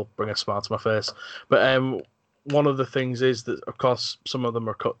old. They still bring a smile to my face. But one of the things is that, of course, some of them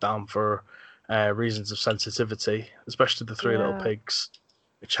are cut down for reasons of sensitivity, especially the Three Little Pigs,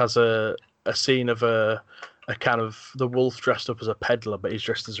 which has a scene of a kind of the wolf dressed up as a peddler, but he's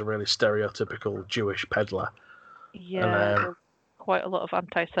dressed as a really stereotypical Jewish peddler. Yeah, there's quite a lot of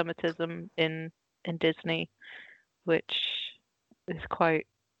anti-Semitism in Disney, which is quite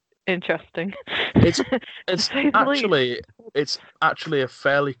interesting. It's actually a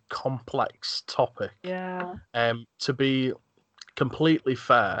fairly complex topic. Yeah. To be completely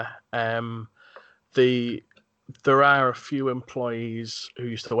fair, there are a few employees who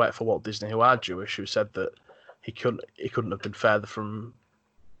used to work for Walt Disney who are Jewish who said that he couldn't have been further from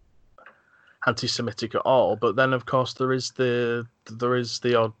anti-Semitic at all. But then, of course, there is the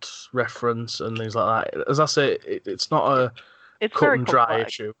odd reference and things like that. As I say, it's not a cut and dry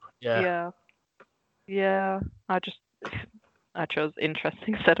issue. Yeah. I chose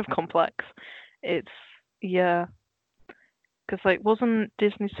interesting instead of complex. It's because like wasn't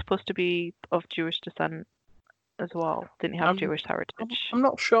Disney supposed to be of Jewish descent as well? Didn't he have Jewish heritage? I'm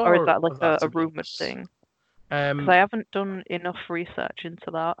not sure. Or is that like a rumored thing? Because I haven't done enough research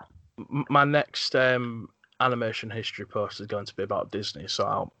into that. My next animation history post is going to be about Disney,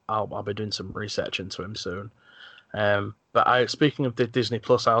 so I'll be doing some research into him soon. But speaking of the Disney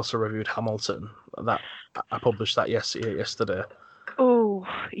Plus, I also reviewed Hamilton. That I published that yesterday. Oh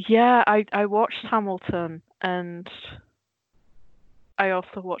yeah, I watched Hamilton and I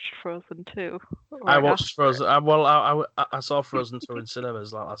also watched Frozen 2. I watched Frozen. I saw Frozen 2 in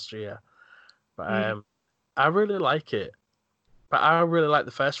cinemas last year, but I really like it. But I really like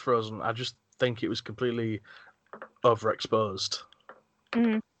the first Frozen. I just think it was completely overexposed.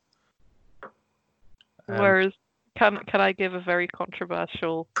 Whereas, can I give a very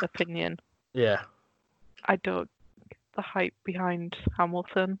controversial opinion? Yeah. I don't get the hype behind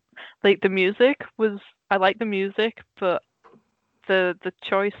Hamilton. Like the music I like the music, but the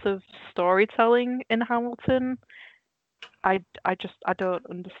choice of storytelling in Hamilton, I don't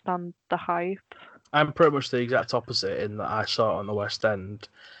understand the hype. I'm pretty much the exact opposite in that I saw it on the West End,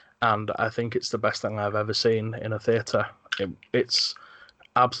 and I think it's the best thing I've ever seen in a theatre. It's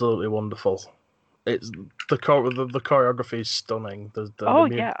absolutely wonderful. It's the choreography is stunning.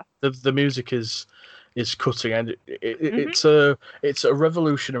 The music is cutting, and it's a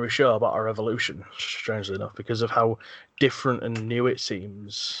revolutionary show about a revolution. Strangely enough, because of how different and new it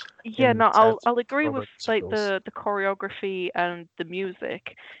seems. Yeah, no, I'll agree with like the choreography and the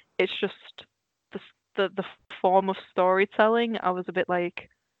music. It's just the form of storytelling. I was a bit like,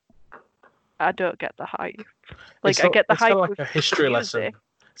 I don't get the hype. Like I get the hype. It's like a history lesson.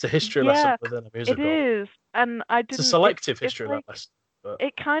 It's a history lesson within a musical. It is, and I didn't. It's a selective history lesson. But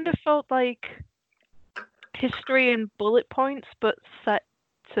it kind of felt like history and bullet points, but set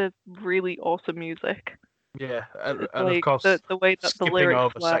to really awesome music. Yeah, and like of course the way that the lyrics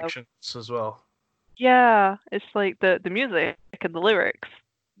over were. Sections as well. Yeah, it's like the music and the lyrics.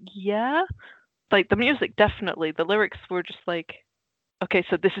 Yeah, like the music definitely. The lyrics were just like, okay,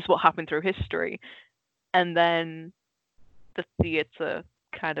 so this is what happened through history, and then the theatre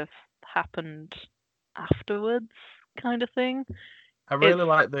kind of happened afterwards, kind of thing. I really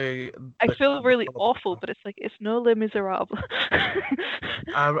like the I feel really awful, but it's like it's no Les Miserables.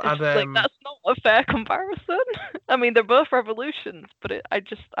 Like that's not a fair comparison. I mean, they're both revolutions, but I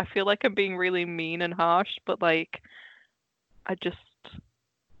feel like I'm being really mean and harsh. But like, I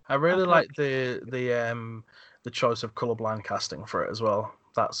really like the choice of colorblind casting for it as well.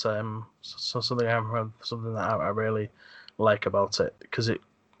 That's something that I really like about it, because it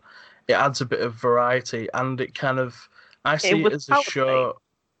adds a bit of variety, and it kind of I see it as a show.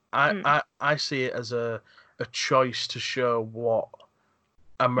 I see it as a choice to show what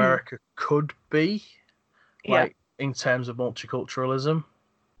America could be, like in terms of multiculturalism.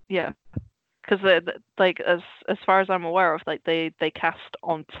 Yeah, because like as far as I'm aware of, like they cast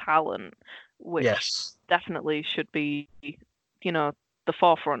on talent, which definitely should be, the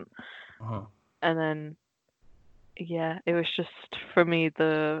forefront. And then, it was just for me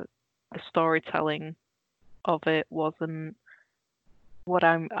the storytelling of it wasn't what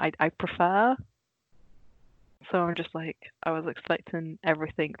I prefer. So I'm just like, I was expecting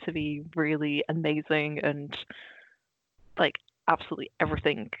everything to be really amazing and like absolutely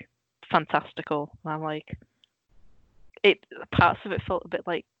everything fantastical. And I'm like, parts of it felt a bit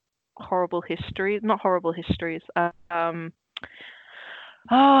like horrible histories, not horrible histories. The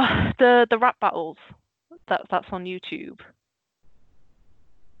rap battles that's on YouTube.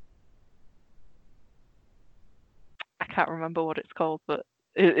 I can't remember what it's called, but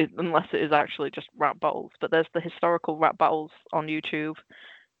unless it is actually just rap battles. But there's the historical rap battles on YouTube,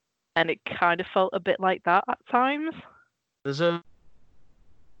 and it kind of felt a bit like that at times. There's a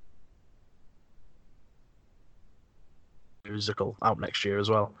musical out next year as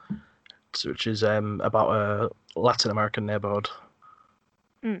well. which is about a Latin American neighborhood.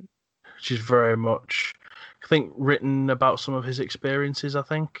 Mm. Which is very much, I think, written about some of his experiences. I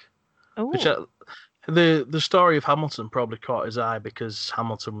think. Which the story of Hamilton probably caught his eye because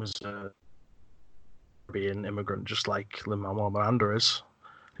Hamilton was a Caribbean immigrant, just like Lin-Manuel Miranda is,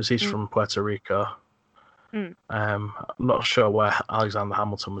 because he's from Puerto Rico. I'm not sure where Alexander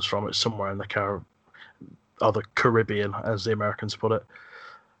Hamilton was from. It's somewhere in the Caribbean, as the Americans put it.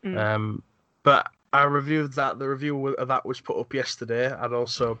 But I reviewed that. The review of that was put up yesterday. I'd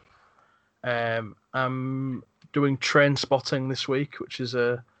also I'm doing Trainspotting this week, which is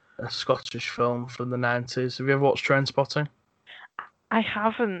a Scottish film from the 90s. Have you ever watched Trainspotting? I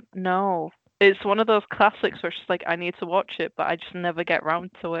haven't, no. It's one of those classics where it's just like, I need to watch it, but I just never get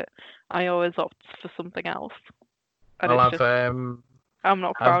round to it. I always opt for something else. And I'm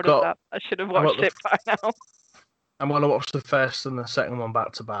not proud of that. I should have watched it by now. I'm going to watch the first and the second one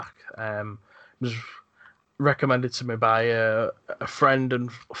back to back. It was recommended to me by a friend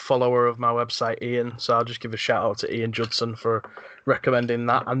and follower of my website, Ian. So I'll just give a shout out to Ian Judson for recommending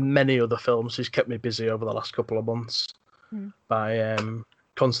that and many other films. He's kept me busy over the last couple of months by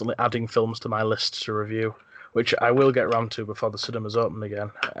constantly adding films to my list to review, which I will get around to before the cinemas open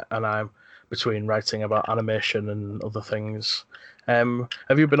again. And I'm between writing about animation and other things.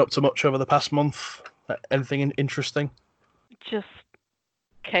 Have you been up to much over the past month? Anything interesting? Just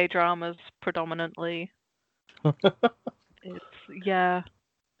K-dramas predominantly.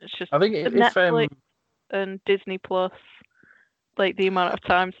 It's just I think Netflix and Disney Plus. Like the amount of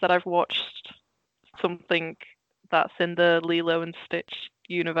times that I've watched something that's in the Lilo and Stitch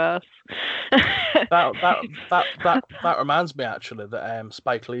universe. that reminds me actually that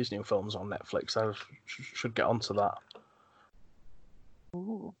Spike Lee's new film's on Netflix. I should get onto that.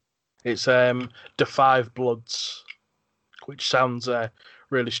 Ooh. It's Da 5 Bloods, which sounds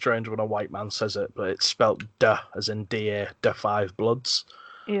really strange when a white man says it, but it's spelt Da as in D-A, Da 5 Bloods.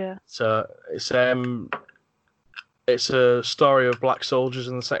 Yeah. So it's a story of black soldiers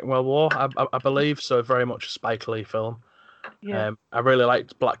in the Second World War, I believe. So very much a Spike Lee film. Yeah. I really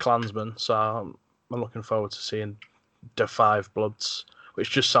liked Black Klansman, so I'm looking forward to seeing Da 5 Bloods,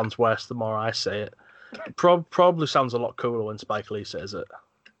 which just sounds worse the more I say it. Probably sounds a lot cooler when Spike Lee says it.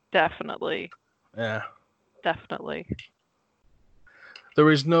 Definitely. Yeah. Definitely. There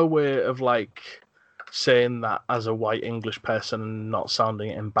is no way of saying that as a white English person and not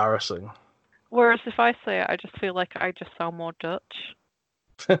sounding embarrassing. Whereas if I say it, I just feel like I just sound more Dutch.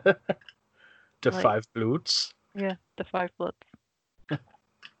 Da 5 Bloods. Yeah, Da 5 Bloods.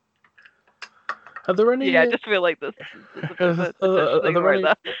 Are there any? Yeah, I just feel like this. Are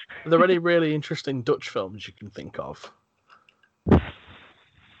there any really interesting Dutch films you can think of?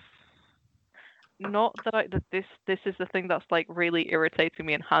 Not that this is the thing that's really irritating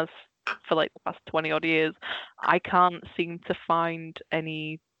me and has for the past 20 odd years. I can't seem to find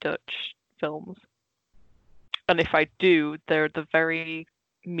any Dutch films, and if I do, they're the very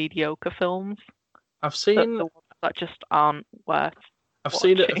mediocre films. I've seen the ones that just aren't worth. I've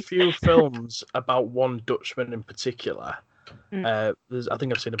seen a few films about one Dutchman in particular. I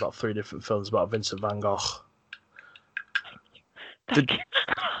think I've seen about 3 different films about Vincent van Gogh.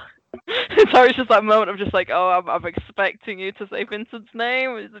 Sorry, it's just that moment of just I'm expecting you to say Vincent's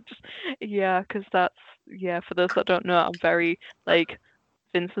name. Is it just because that's for those that don't know, I'm very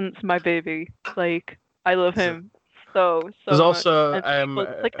Vincent's my baby. I love him so there's much. Also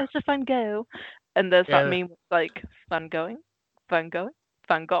it's a Van Gogh, and there's that meme Van Gogh, Van Gogh,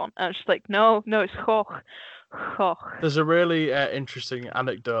 Van Gogh, and it's just no, it's Gogh. There's a really interesting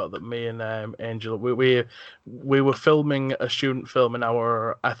anecdote that me and Angel we were filming a student film in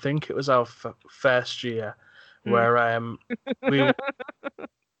our I think it was our first year where we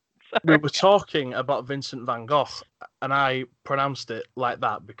were talking about Vincent van Gogh and I pronounced it like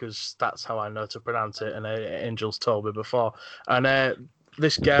that because that's how I know to pronounce it, and Angel's told me before, and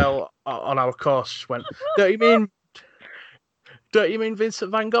this girl on our course went, don't you mean Vincent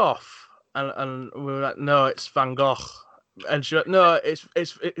van Gogh? And we were like, no, it's Van Gogh. And she went, no, it's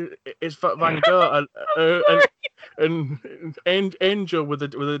Van Gogh. And Angel with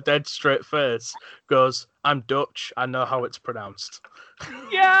a dead straight face goes, I'm Dutch. I know how it's pronounced.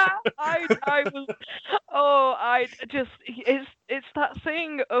 Yeah, I was. It's that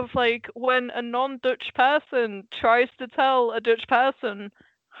thing of when a non-Dutch person tries to tell a Dutch person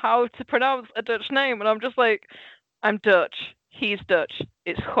how to pronounce a Dutch name, and I'm just I'm Dutch. He's Dutch.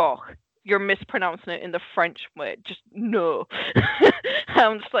 It's Gogh. You're mispronouncing it in the French way. Just no.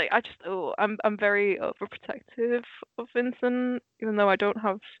 I'm just I'm very overprotective of Vincent, even though I don't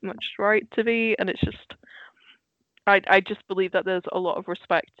have much right to be, and it's just I just believe that there's a lot of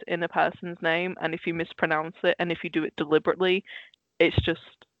respect in a person's name, and if you mispronounce it and if you do it deliberately, it's just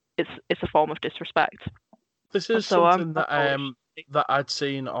it's a form of disrespect. This is So something that I'd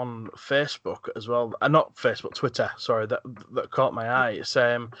seen on Facebook as well. Not Facebook, Twitter. Sorry, that caught my eye. It's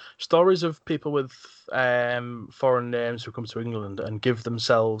stories of people with foreign names who come to England and give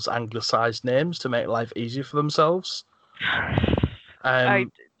themselves anglicised names to make life easier for themselves.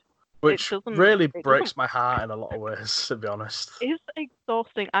 Which really breaks my heart in a lot of ways, to be honest. It's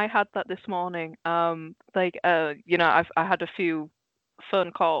exhausting. I had that this morning. I had a few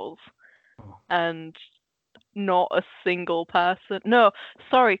phone calls, and not a single person. No,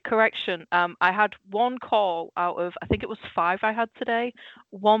 sorry, correction. I had one call out of, I think it was 5 I had today.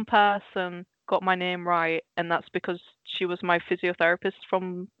 One person got my name right, and that's because she was my physiotherapist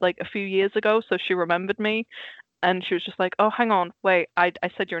from like a few years ago, so she remembered me. And she was just like, "Oh, hang on, wait, I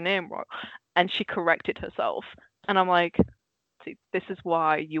said your name wrong," and she corrected herself. And I'm like, "See, this is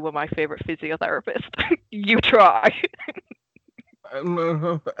why you were my favorite physiotherapist. You try."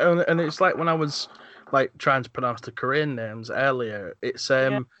 And it's like when I was like trying to pronounce the Korean names earlier. It's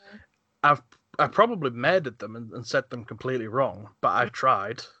I probably murdered them and said them completely wrong, but I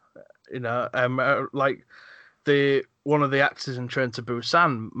tried. Like one of the actors in Train to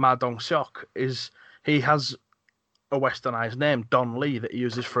Busan, Ma Dong Seok, he has a westernized name, Don Lee, that he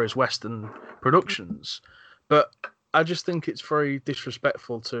uses for his Western productions. But I just think it's very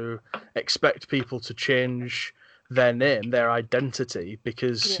disrespectful to expect people to change their name, their identity,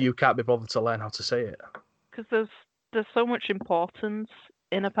 because you can't be bothered to learn how to say it. Because there's so much importance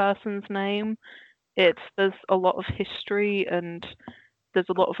in a person's name. There's a lot of history, and there's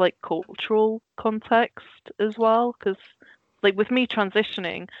a lot of like cultural context as well. Because like with me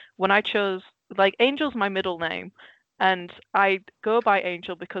transitioning, when I chose, like, Angel's my middle name, and I go by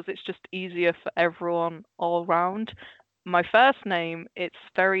Angel because it's just easier for everyone all around. My first name, it's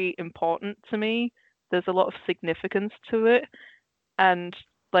very important to me. There's a lot of significance to it, and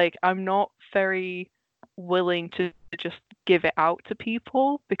like I'm not very willing to just give it out to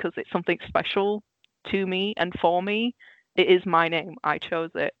people because it's something special to me and for me. It is my name. I chose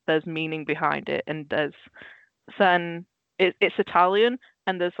it. There's meaning behind it, and there's certain. It's Italian,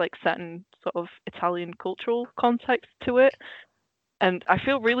 and there's like certain sort of Italian cultural context to it. And I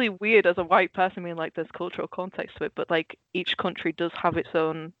feel really weird as a white person being like, there's cultural context to it, but like each country does have its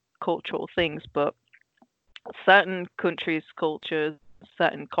own cultural things. But certain countries' cultures,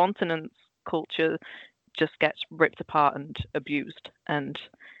 certain continents' culture just gets ripped apart and abused. And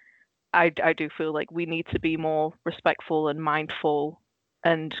I do feel like we need to be more respectful and mindful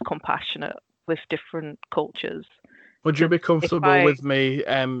and compassionate with different cultures. Would you be comfortable with me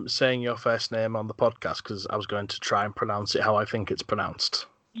saying your first name on the podcast? Because I was going to try and pronounce it how I think it's pronounced.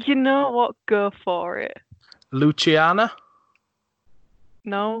 You know what? Go for it. Luciana?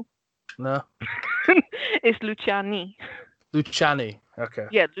 No. No? It's Luciani. Luciani. Okay.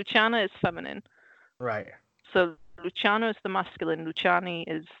 Yeah, Luciana is feminine. Right. So Luciano is the masculine. Luciani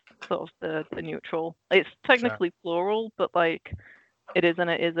is sort of the neutral. It's technically plural, but like it is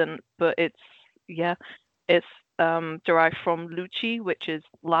and it isn't. But it's derived from luci, which is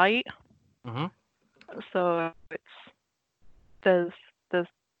light. Mm-hmm. So there's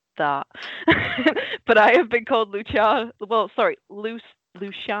that. But I have been called Luciana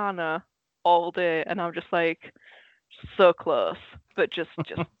all day, and I'm just like so close, but just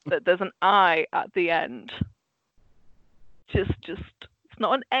there's an I at the end. Just it's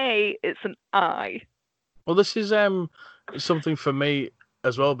not an A, it's an I. Well, this is something for me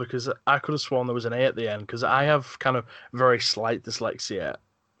as well, because I could have sworn there was an A at the end, because I have kind of very slight dyslexia,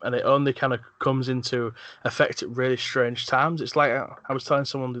 and it only kind of comes into effect at really strange times. It's like I was telling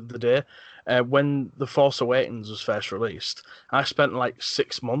someone the other day, when The Force Awakens was first released, I spent like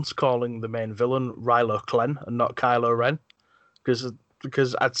 6 months calling the main villain Rilo Klen and not Kylo Ren, because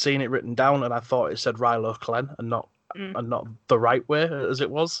I'd seen it written down and I thought it said Rilo Klen and not the right way as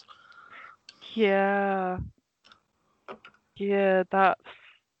it was. Yeah, that's.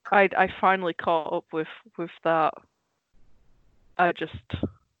 I finally caught up with that. I just.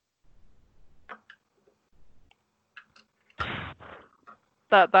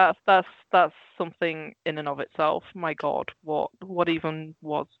 That's something in and of itself. My God, what even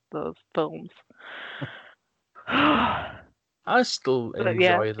was those films? I still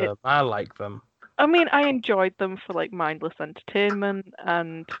enjoy them. I like them. I mean, I enjoyed them for like mindless entertainment,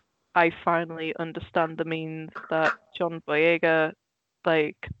 and I finally understand the means that John Boyega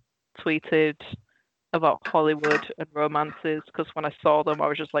like tweeted about Hollywood and romances, because when I saw them I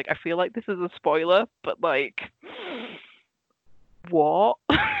was just like, I feel like this is a spoiler, but like what?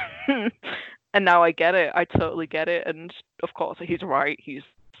 And now I get it. I totally get it. And of course, he's right. He's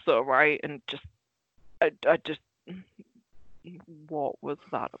so right. And just, I just, what was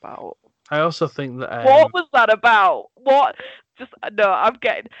that about? I also think that. What was that about? What? Just no. I'm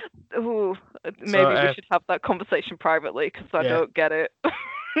getting. Ooh, maybe we should have that conversation privately because I don't get it.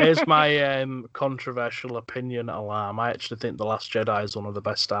 Here's my controversial opinion alarm. I actually think The Last Jedi is one of the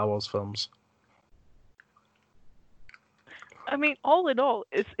best Star Wars films. I mean, all in all,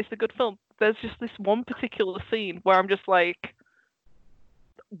 it's a good film. There's just this one particular scene where I'm just like,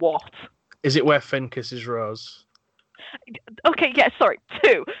 what? Is it where Finn kisses Rose? Okay, yeah, sorry,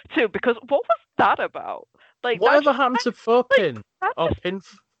 two, because what was that about? Like, whatever happened to Fopin? Or Pin?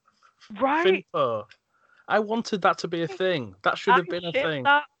 Right. Finpo? I wanted that to be a thing. That should have been a thing.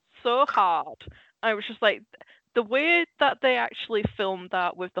 That so hard. I was just like, the way that they actually filmed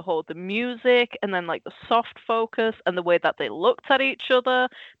that with the music and then like the soft focus and the way that they looked at each other,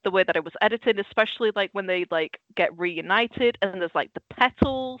 the way that it was edited, especially like when they like get reunited and there's like the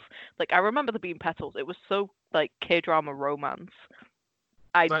petals. Like I remember there being petals. It was so like K-drama romance.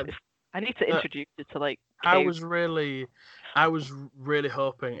 I need to introduce it to like. I was really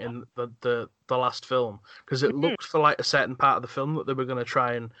hoping in the last film because it looked for like a certain part of the film that they were going to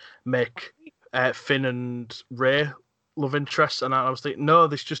try and make Finn and Rey love interests, and I was thinking, no,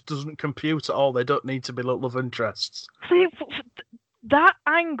 this just doesn't compute at all. They don't need to be love interests. See, that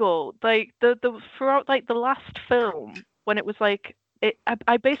angle, like the throughout like the last film when it was like.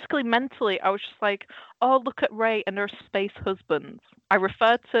 I basically mentally, I was just like, oh, look at Rey and her space husbands. I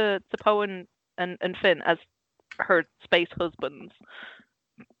referred to Poe and Finn as her space husbands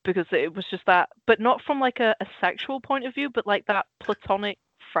because it was just that, but not from like a sexual point of view, but like that platonic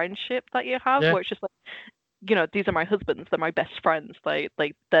friendship that you have where it's just like, you know, these are my husbands, they're my best friends,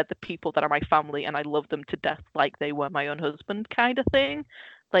 like they're the people that are my family and I love them to death like they were my own husband kind of thing.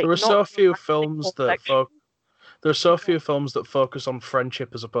 Like there are so few films that there are so few films that focus on friendship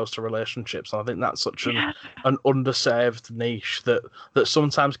as opposed to relationships. And I think that's such an underserved niche that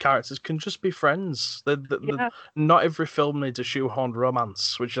sometimes characters can just be friends. Not every film needs a shoehorned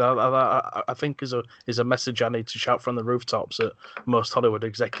romance, which I think is a message I need to shout from the rooftops at most Hollywood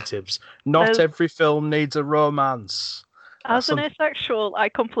executives. Not every film needs a romance. As an asexual, I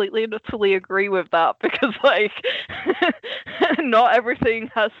completely and utterly agree with that because, like, not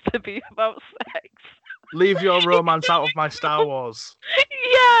everything has to be about sex. Leave your romance out of my Star Wars.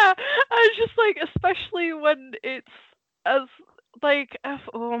 Yeah, I was just like, especially when it's as like,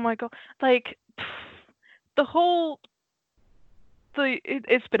 oh my god, like the whole,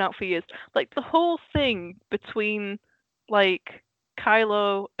 it's been out for years. Like the whole thing between like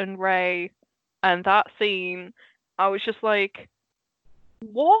Kylo and Rey and that scene, I was just like,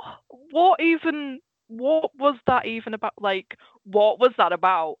 what was that even about? Like, what was that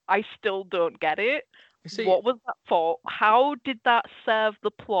about? I still don't get it. What was that for? How did that serve the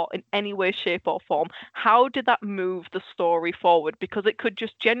plot in any way, shape, or form? How did that move the story forward? Because it could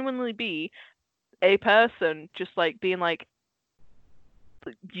just genuinely be a person just like being like,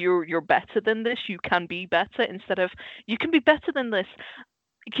 you're better than this, you can be better, instead of you can be better than this.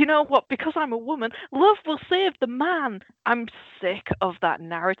 You know what? Because I'm a woman, love will save the man. I'm sick of that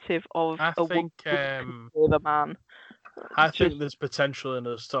narrative of woman can save a man. I think there's potential in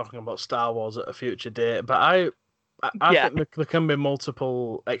us talking about Star Wars at a future date, but I think there can be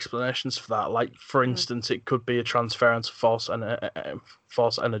multiple explanations for that. Like, for instance, it could be a transference of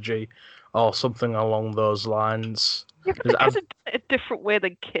force energy, or something along those lines. Yeah, but they could have a different way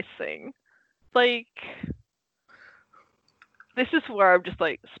than kissing. Like, this is where I'm just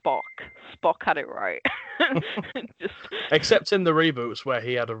like, Spock had it right. Except in the reboots where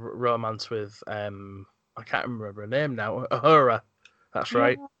he had a romance with I can't remember her name now. Uhura. That's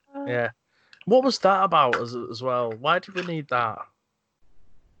right. Yeah. What was that about as well? Why did we need that?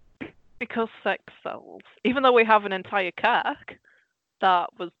 Because sex sells. Even though we have an entire Kirk, that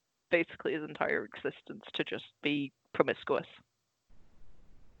was basically his entire existence to just be promiscuous.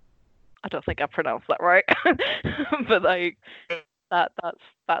 I don't think I pronounced that right, but like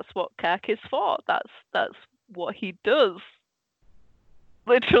that's what Kirk is for. That's what he does.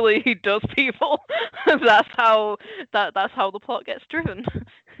 Literally, he does people. that's how the plot gets driven.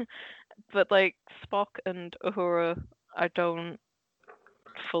 But like Spock and Uhura, I don't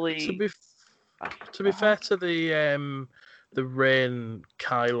fully. To be fair to the Rey and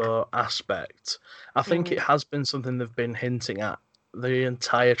Kylo aspect, I think it has been something they've been hinting at the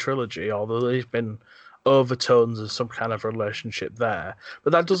entire trilogy, although there's been overtones of some kind of relationship there.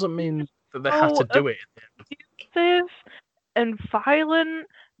 But that doesn't mean that they have to do it. Abusive and violent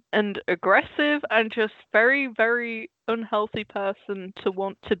and aggressive and just very, very unhealthy person to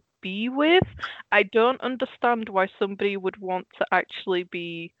want to be with. I don't understand why somebody would want to actually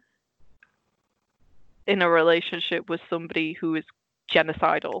be in a relationship with somebody who is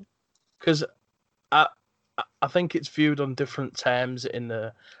genocidal. Because I think it's viewed on different terms in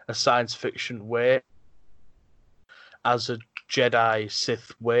a science fiction way, as a Jedi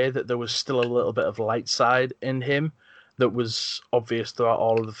Sith way, that there was still a little bit of light side in him that was obvious throughout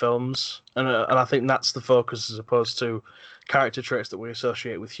all of the films, and I think that's the focus as opposed to character traits that we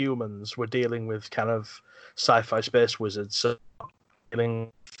associate with humans. We're dealing with kind of sci-fi space wizards, so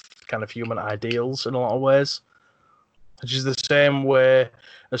dealing with kind of human ideals in a lot of ways, which is the same way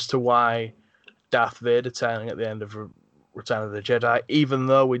as to why Darth Vader turning at the end of Return of the Jedi, even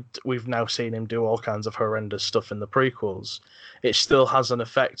though we've now seen him do all kinds of horrendous stuff in the prequels, it still has an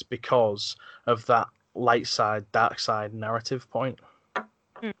effect because of that light side, dark side narrative point.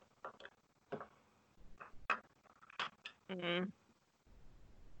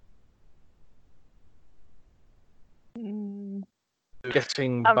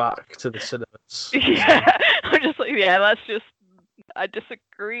 Getting back to the cinemas. Yeah, I'm just like, I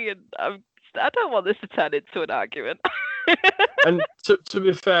disagree, and I don't want this to turn into an argument. And to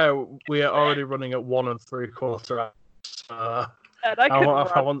be fair, we are already running at 1 3/4 hours. And I could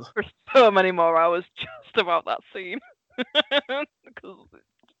run for so many more hours just about that scene.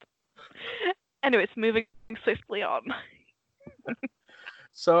 Anyways, moving swiftly on.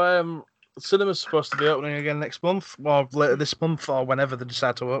 So, cinema's supposed to be opening again next month, or later this month, or whenever they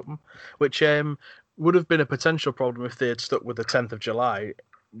decide to open, which would have been a potential problem if they had stuck with the 10th of July,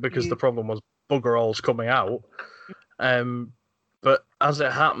 because the problem was bugger all's coming out. But as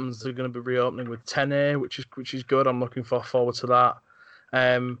it happens, they're going to be reopening with 10A, which is good. I'm looking forward to that.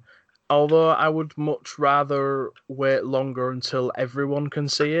 Although I would much rather wait longer until everyone can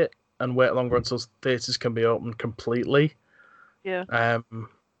see it, and wait longer until theatres can be opened completely. Yeah.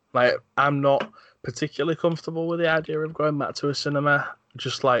 I'm not particularly comfortable with the idea of going back to a cinema.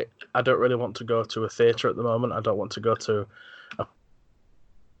 Just like, I don't really want to go to a theatre at the moment. I don't want to go to a...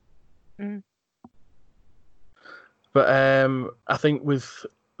 But I think with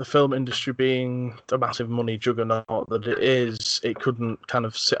the film industry being a massive money juggernaut that it is, it couldn't kind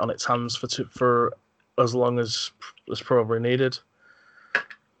of sit on its hands for as long as was probably needed.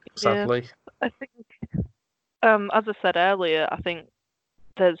 Sadly. Yeah, I think, as I said earlier, I think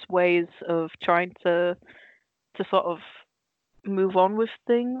there's ways of trying to sort of move on with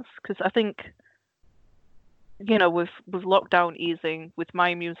things, because I think, with lockdown easing, with my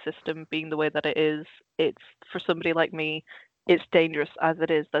immune system being the way that it is, it's, for somebody like me, it's dangerous as it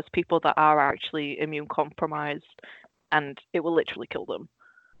is. There's people that are actually immune compromised, and it will literally kill them.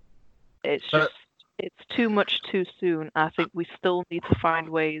 It's too much too soon. I think we still need to find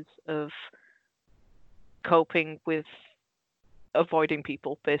ways of coping with avoiding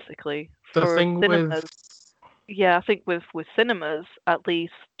people, basically. I think with cinemas, at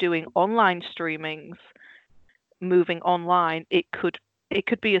least doing online streamings, moving online, it could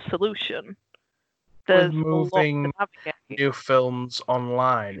be a solution. There's moving new films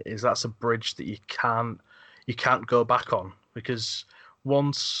online, that's a bridge that you can't go back on, because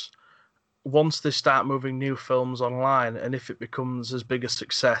once they start moving new films online, and if it becomes as big a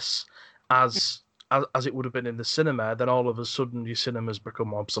success as it would have been in the cinema, then all of a sudden your cinemas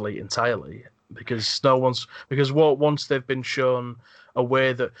become obsolete entirely, because once they've been shown a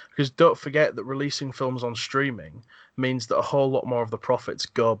way that, because don't forget that releasing films on streaming means that a whole lot more of the profits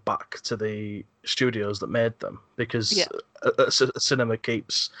go back to the studios that made them, because a cinema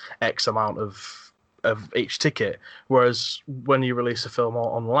keeps X amount of each ticket, whereas when you release a film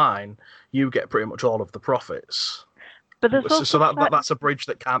online, you get pretty much all of the profits. But that's a bridge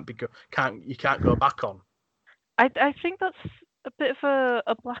that you can't go back on. I think that's a bit of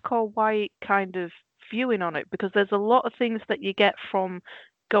a black or white kind of viewing on it, because there's a lot of things that you get from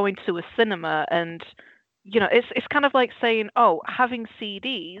going to a cinema, and it's kind of like saying, oh, having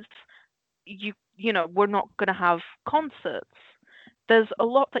CDs, we're not going to have concerts. There's a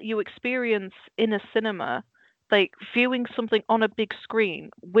lot that you experience in a cinema, like viewing something on a big screen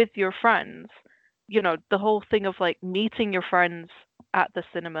with your friends. The whole thing of like meeting your friends at the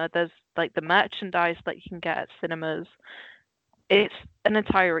cinema. There's like the merchandise that you can get at cinemas. It's an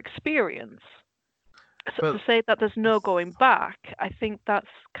entire experience. So to say that there's no going back, I think that's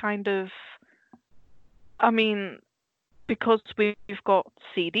kind of, because we've got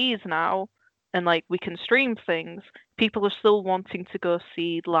CDs now, and like we can stream things, people are still wanting to go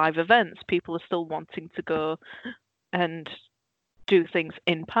see live events. People are still wanting to go and do things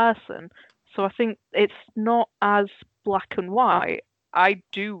in person. So I think it's not as black and white. I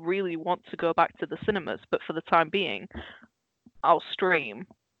do really want to go back to the cinemas, but for the time being, I'll stream.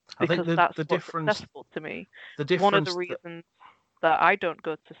 because that's what's accessible to me. One of the reasons that I don't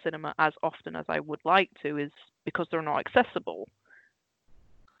go to cinema as often as I would like to is because they're not accessible.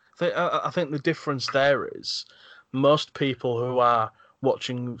 I think the difference there is most people who are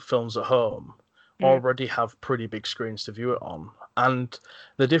watching films at home already have pretty big screens to view it on. And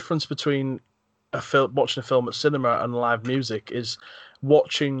the difference between watching a film at cinema and live music is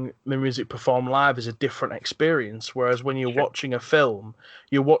watching the music perform live is a different experience. Whereas when you're watching a film,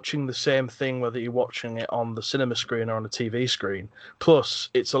 you're watching the same thing whether you're watching it on the cinema screen or on a TV screen. Plus,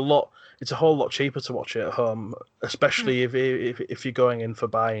 it's a whole lot cheaper to watch it at home, especially if you're going in for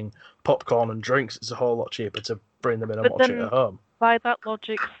buying popcorn and drinks. It's a whole lot cheaper to bring them in and watch it at home. By that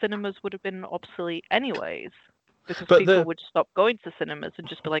logic, cinemas would have been obsolete anyways, because people would stop going to cinemas and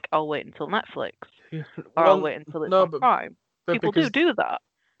just be like, "I'll wait until Netflix," or "I'll wait until it's on Prime." People do that.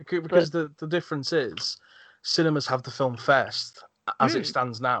 Because the difference is, cinemas have the film first as it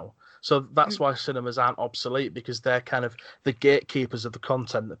stands now. So that's why cinemas aren't obsolete, because they're kind of the gatekeepers of the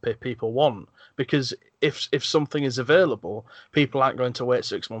content that people want. Because if something is available, people aren't going to wait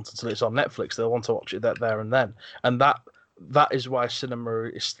 6 months until it's on Netflix. They'll want to watch it there and then. And that is why cinema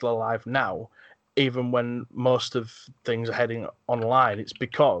is still alive now, even when most of things are heading online. It's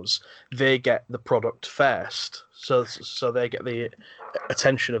because they get the product first. So they get the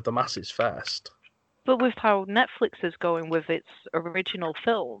attention of the masses first. But with how Netflix is going with its original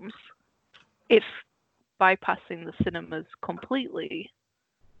films, it's bypassing the cinemas completely.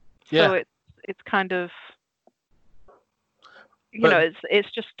 Yeah. So it's kind of,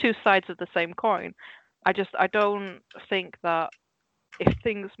 it's just two sides of the same coin. I don't think that if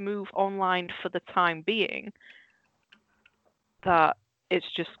things move online for the time being, that it's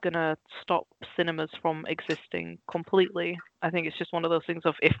just going to stop cinemas from existing completely. I think it's just one of those things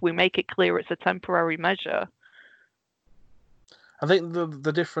of, if we make it clear it's a temporary measure. I think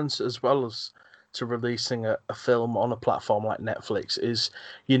the difference, as well as to releasing a film on a platform like Netflix, is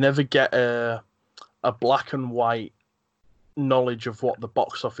you never get a black and white knowledge of what the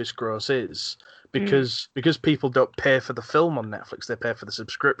box office gross is. Because people don't pay for the film on Netflix, they pay for the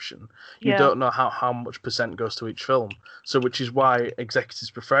subscription. You don't know how much percent goes to each film. So which is why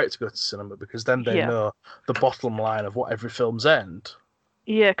executives prefer it to go to cinema, because then they know the bottom line of what every film's earned.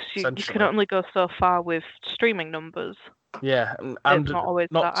 Yeah, because you can only go so far with streaming numbers. Yeah, and it's not always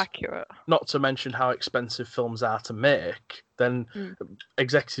that accurate. Not to mention how expensive films are to make. Then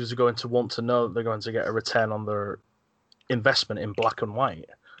executives are going to want to know that they're going to get a return on their investment in black and white,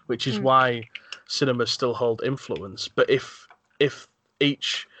 which is why cinemas still hold influence. But if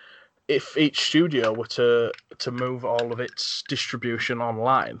each studio were to move all of its distribution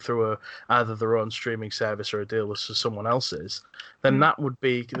online through either their own streaming service or a deal with someone else's, then that would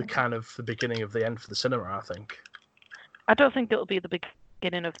be the beginning of the end for the cinema, I think. I don't think it'll be the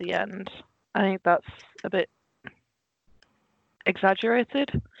beginning of the end. I think that's a bit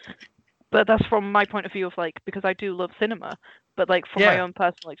exaggerated. But that's from my point of view of, because I do love cinema, but from my own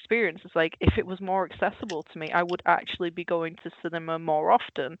personal experience, it's if it was more accessible to me, I would actually be going to cinema more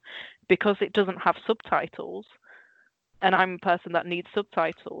often, because it doesn't have subtitles, and I'm a person that needs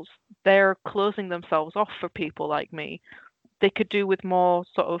subtitles. They're closing themselves off for people like me. They could do with more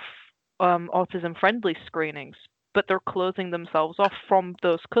sort of autism-friendly screenings, but they're closing themselves off from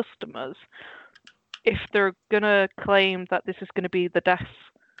those customers. If they're going to claim that this is going to be the death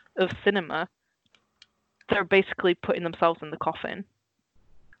of cinema, they're basically putting themselves in the coffin.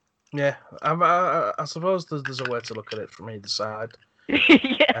 Yeah, I suppose there's a way to look at it from either side.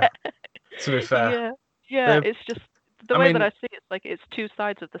 Yeah. To be fair. Yeah. It's just the way that I see it, it's two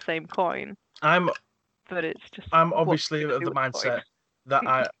sides of the same coin. I'm obviously of the mindset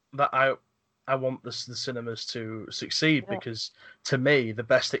that I want the cinemas to succeed, because to me the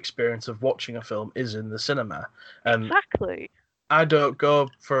best experience of watching a film is in the cinema. And exactly. I don't go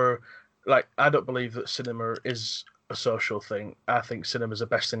for I don't believe that cinema is a social thing. I think cinemas are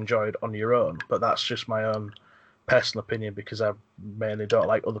best enjoyed on your own, but that's just my own personal opinion, because I mainly don't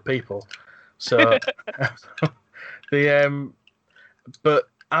like other people. So but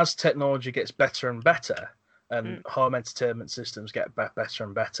as technology gets better and better, and home entertainment systems get better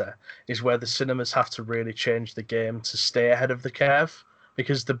and better, is where the cinemas have to really change the game to stay ahead of the curve.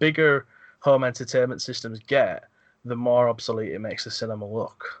 Because the bigger home entertainment systems get, the more obsolete it makes the cinema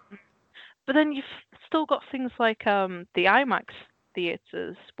look. But then you've still got things like the IMAX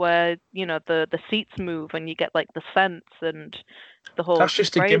theaters, where the seats move and you get the scents and the whole. That's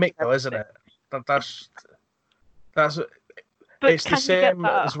just a gimmick, though, isn't it? That's. But it's the same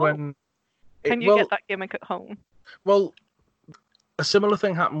as when. Can you get that gimmick at home? Well, a similar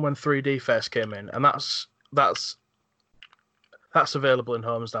thing happened when 3D first came in, and that's That's available in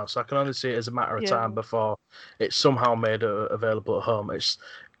homes now, so I can only see it as a matter of time before it's somehow made available at home. It's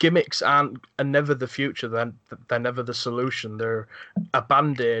gimmicks are never the future. They're never the solution. They're a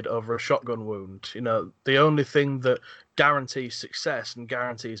band-aid over a shotgun wound. You know, the only thing that guarantees success and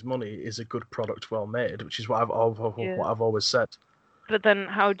guarantees money is a good product, well made, which is what I've always said. But then,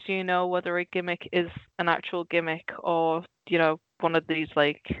 how do you know whether a gimmick is an actual gimmick or, you know, one of these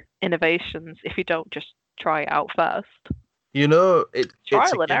like innovations if you don't just try it out first? You know, it's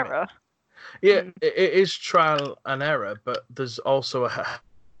trial and error. Yeah, it is trial and error, but there's also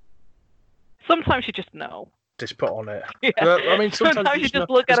sometimes you just know. Just put on it. Yeah. I mean, sometimes you just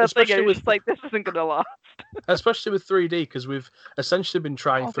look at a thing and it's like, this isn't going to last. Especially with 3D, because we've essentially been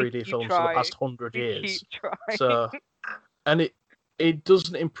trying 3D films for the past 100 years. Keep trying. So, and it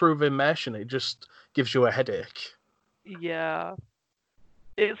doesn't improve immersion. It just gives you a headache. Yeah.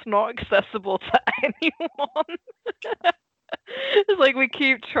 It's not accessible to anyone. It's like we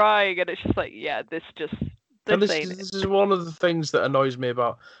keep trying and it's just like, yeah, this is one of the things that annoys me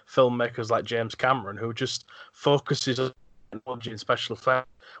about filmmakers like James Cameron, who just focuses on technology and special effects,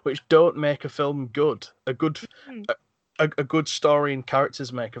 which don't make a film good. A good story and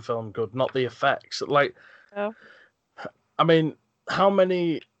characters make a film good, not the effects. Like, I mean, how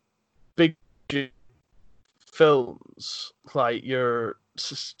many big films, like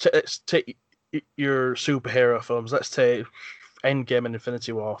let's take your superhero films. Let's take Endgame and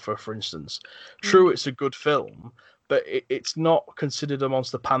Infinity War, for instance. True, it's a good film, but it's not considered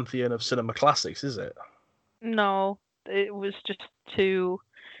amongst the pantheon of cinema classics, is it? No, it was just too...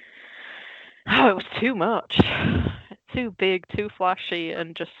 Oh, it was too much. Too big, too flashy,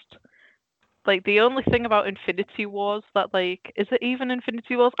 and just... Like, the only thing about Infinity Wars that, like... Is it even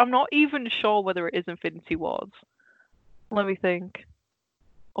Infinity Wars? I'm not even sure whether it is Infinity Wars. Let me think.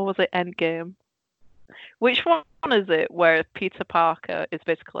 Or was it Endgame? Which one is it where Peter Parker is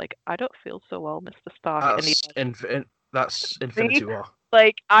basically like, I don't feel so well, Mr. Stark? That's Infinity War.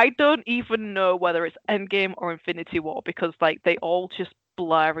 Like, I don't even know whether it's Endgame or Infinity War because, like, they all just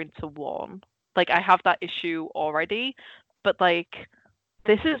blur into one. Like, I have that issue already, but, like,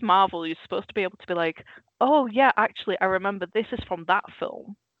 this is Marvel. You're supposed to be able to be like, oh, yeah, actually, I remember this is from that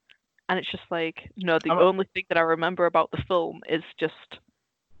film. And it's just like, no, the only thing that I remember about the film is just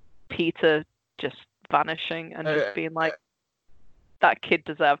Peter just vanishing and just being like, that kid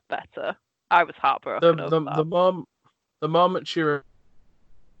deserved better. I was heartbroken over that. The moment you're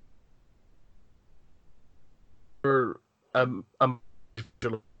can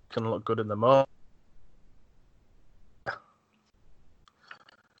look good in the moment,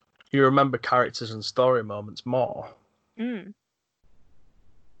 you remember characters and story moments more. I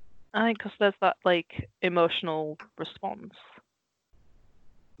think because there's that like emotional response.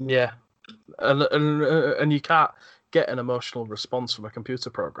 Yeah, and you can't get an emotional response from a computer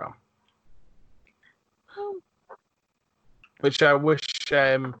program. Which I wish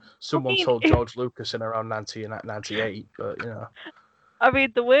someone told George Lucas in around 1998, but you know. I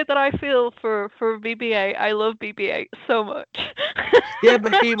mean, the way that I feel for BB-8, I love BB-8 so much. Yeah,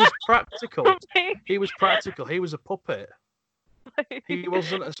 but he was practical. He was practical. He was a puppet. He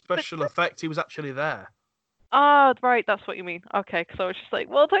wasn't a special effect. He was actually there. Ah, right, that's what you mean. Okay, because I was just like,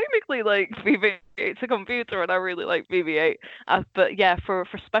 well, technically, like, BB-8's a computer, and I really like BB-8. But yeah, for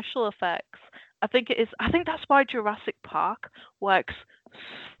special effects, I think that's why Jurassic Park works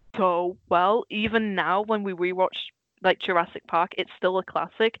so well. Even now, when we rewatch like Jurassic Park, it's still a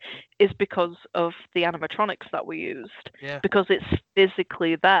classic, is because of the animatronics that we used. Yeah. Because it's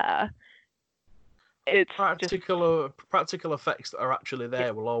physically there. It's practical effects that are actually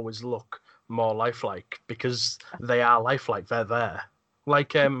there will always look more lifelike because they are lifelike. They're there.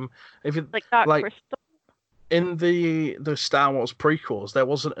 Like if you like that crystal. In the Star Wars prequels, there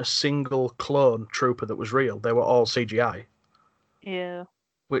wasn't a single clone trooper that was real. They were all CGI. Yeah.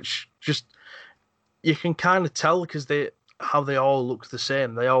 Which just you can kind of tell because how they all look the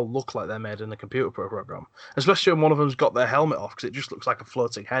same. They all look like they're made in a computer program. Especially when one of them's got their helmet off because it just looks like a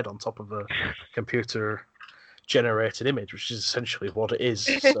floating head on top of a computer generated image, which is essentially what it is.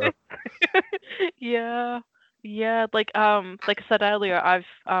 So. Yeah. Like I said earlier, I've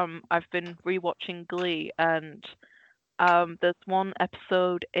been rewatching Glee, and there's one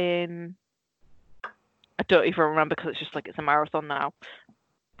episode in, I don't even remember because it's just like it's a marathon now.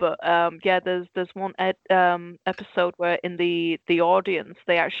 But yeah, there's one episode where in the audience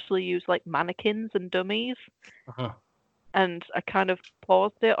they actually use like mannequins and dummies, and I kind of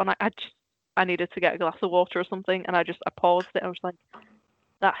paused it, and I needed to get a glass of water or something, and I paused it. And I was like,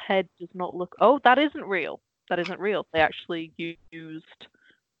 that head does not look. Oh, that isn't real. That isn't real. They actually used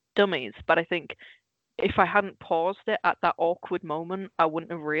dummies, but I think if I hadn't paused it at that awkward moment, I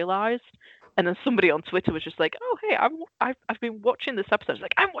wouldn't have realized. And then somebody on Twitter was just like, "Oh, hey, I've been watching this episode." It's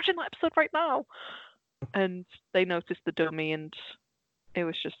like, I'm watching that episode right now, and they noticed the dummy, and it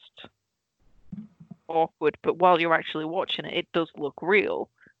was just awkward. But while you're actually watching it, it does look real.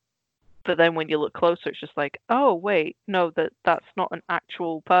 But then when you look closer, it's just like, oh wait, no, that's not an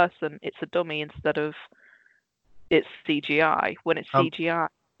actual person. It's a dummy instead of it's CGI. When it's CGI,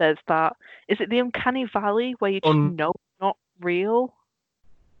 there's that. Is it the uncanny valley where you just know it's not real?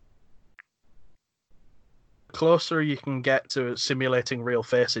 The closer you can get to simulating real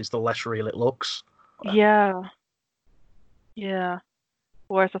faces, the less real it looks. Yeah.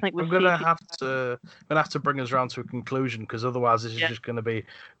 Whereas I think with I'm gonna have to bring us around to a conclusion, because otherwise this is just going to be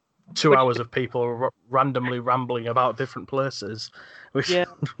 2 hours of people randomly rambling about different places. Which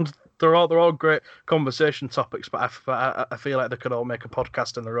they're all great conversation topics, but I feel like they could all make a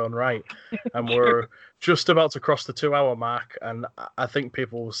podcast in their own right. And we're just about to cross the 2 hour mark, and I think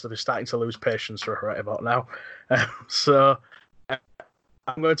people will be starting to lose patience right about now. So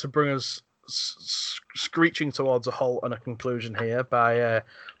I'm going to bring us screeching towards a halt and a conclusion here by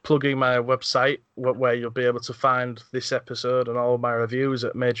plugging my website, where you'll be able to find this episode and all my reviews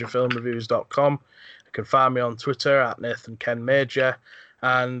at majorfilmreviews.com. You can find me on Twitter at NathanKenMajor.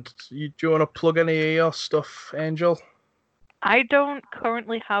 And do you want to plug any of your stuff, Angel? I don't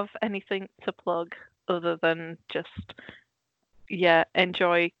currently have anything to plug other than just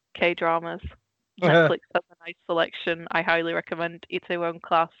enjoy K-dramas. Netflix has a nice selection. I highly recommend Itaewon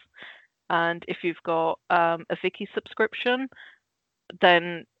Class. And if you've got a Viki subscription,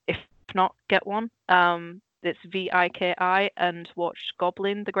 then if not, get one. It's VIKI, and watch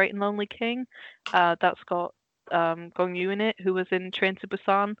Goblin, the Great and Lonely King. That's got Gong Yoo in it, who was in Train to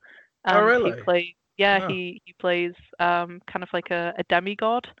Busan. Oh, really? He plays kind of like a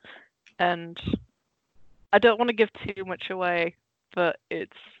demigod. And I don't want to give too much away, but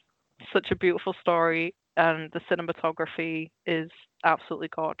it's such a beautiful story, and the cinematography is absolutely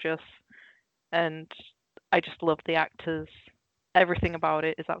gorgeous. And I just love the actors. Everything about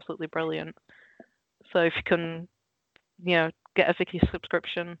it is absolutely brilliant. So if you can, get a Viki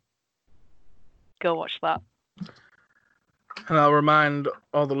subscription, go watch that. And I'll remind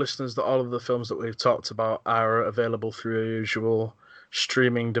all the listeners that all of the films that we've talked about are available through your usual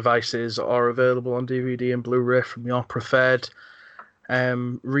streaming devices, or available on DVD and Blu-ray from your preferred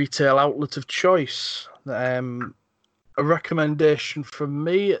retail outlet of choice. A recommendation from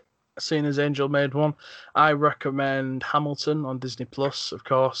me, seeing as Angel made one, I recommend Hamilton on Disney Plus, of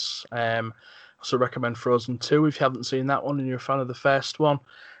course. Also recommend Frozen 2 if you haven't seen that one and you're a fan of the first one.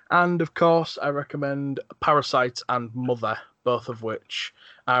 And of course, I recommend Parasite and Mother, both of which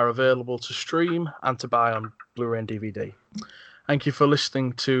are available to stream and to buy on Blu-ray and DVD. Thank you for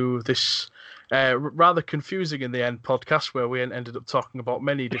listening to this rather confusing in the end podcast, where we ended up talking about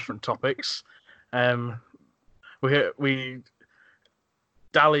many different topics. We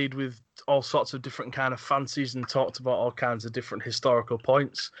dallied with all sorts of different kind of fancies and talked about all kinds of different historical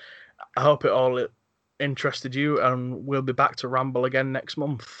points. I hope it all interested you, and we'll be back to ramble again next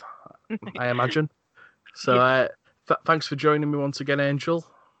month, I imagine. So thanks for joining me once again, Angel.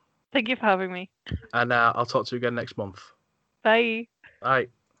 Thank you for having me. And I'll talk to you again next month. Bye. Bye.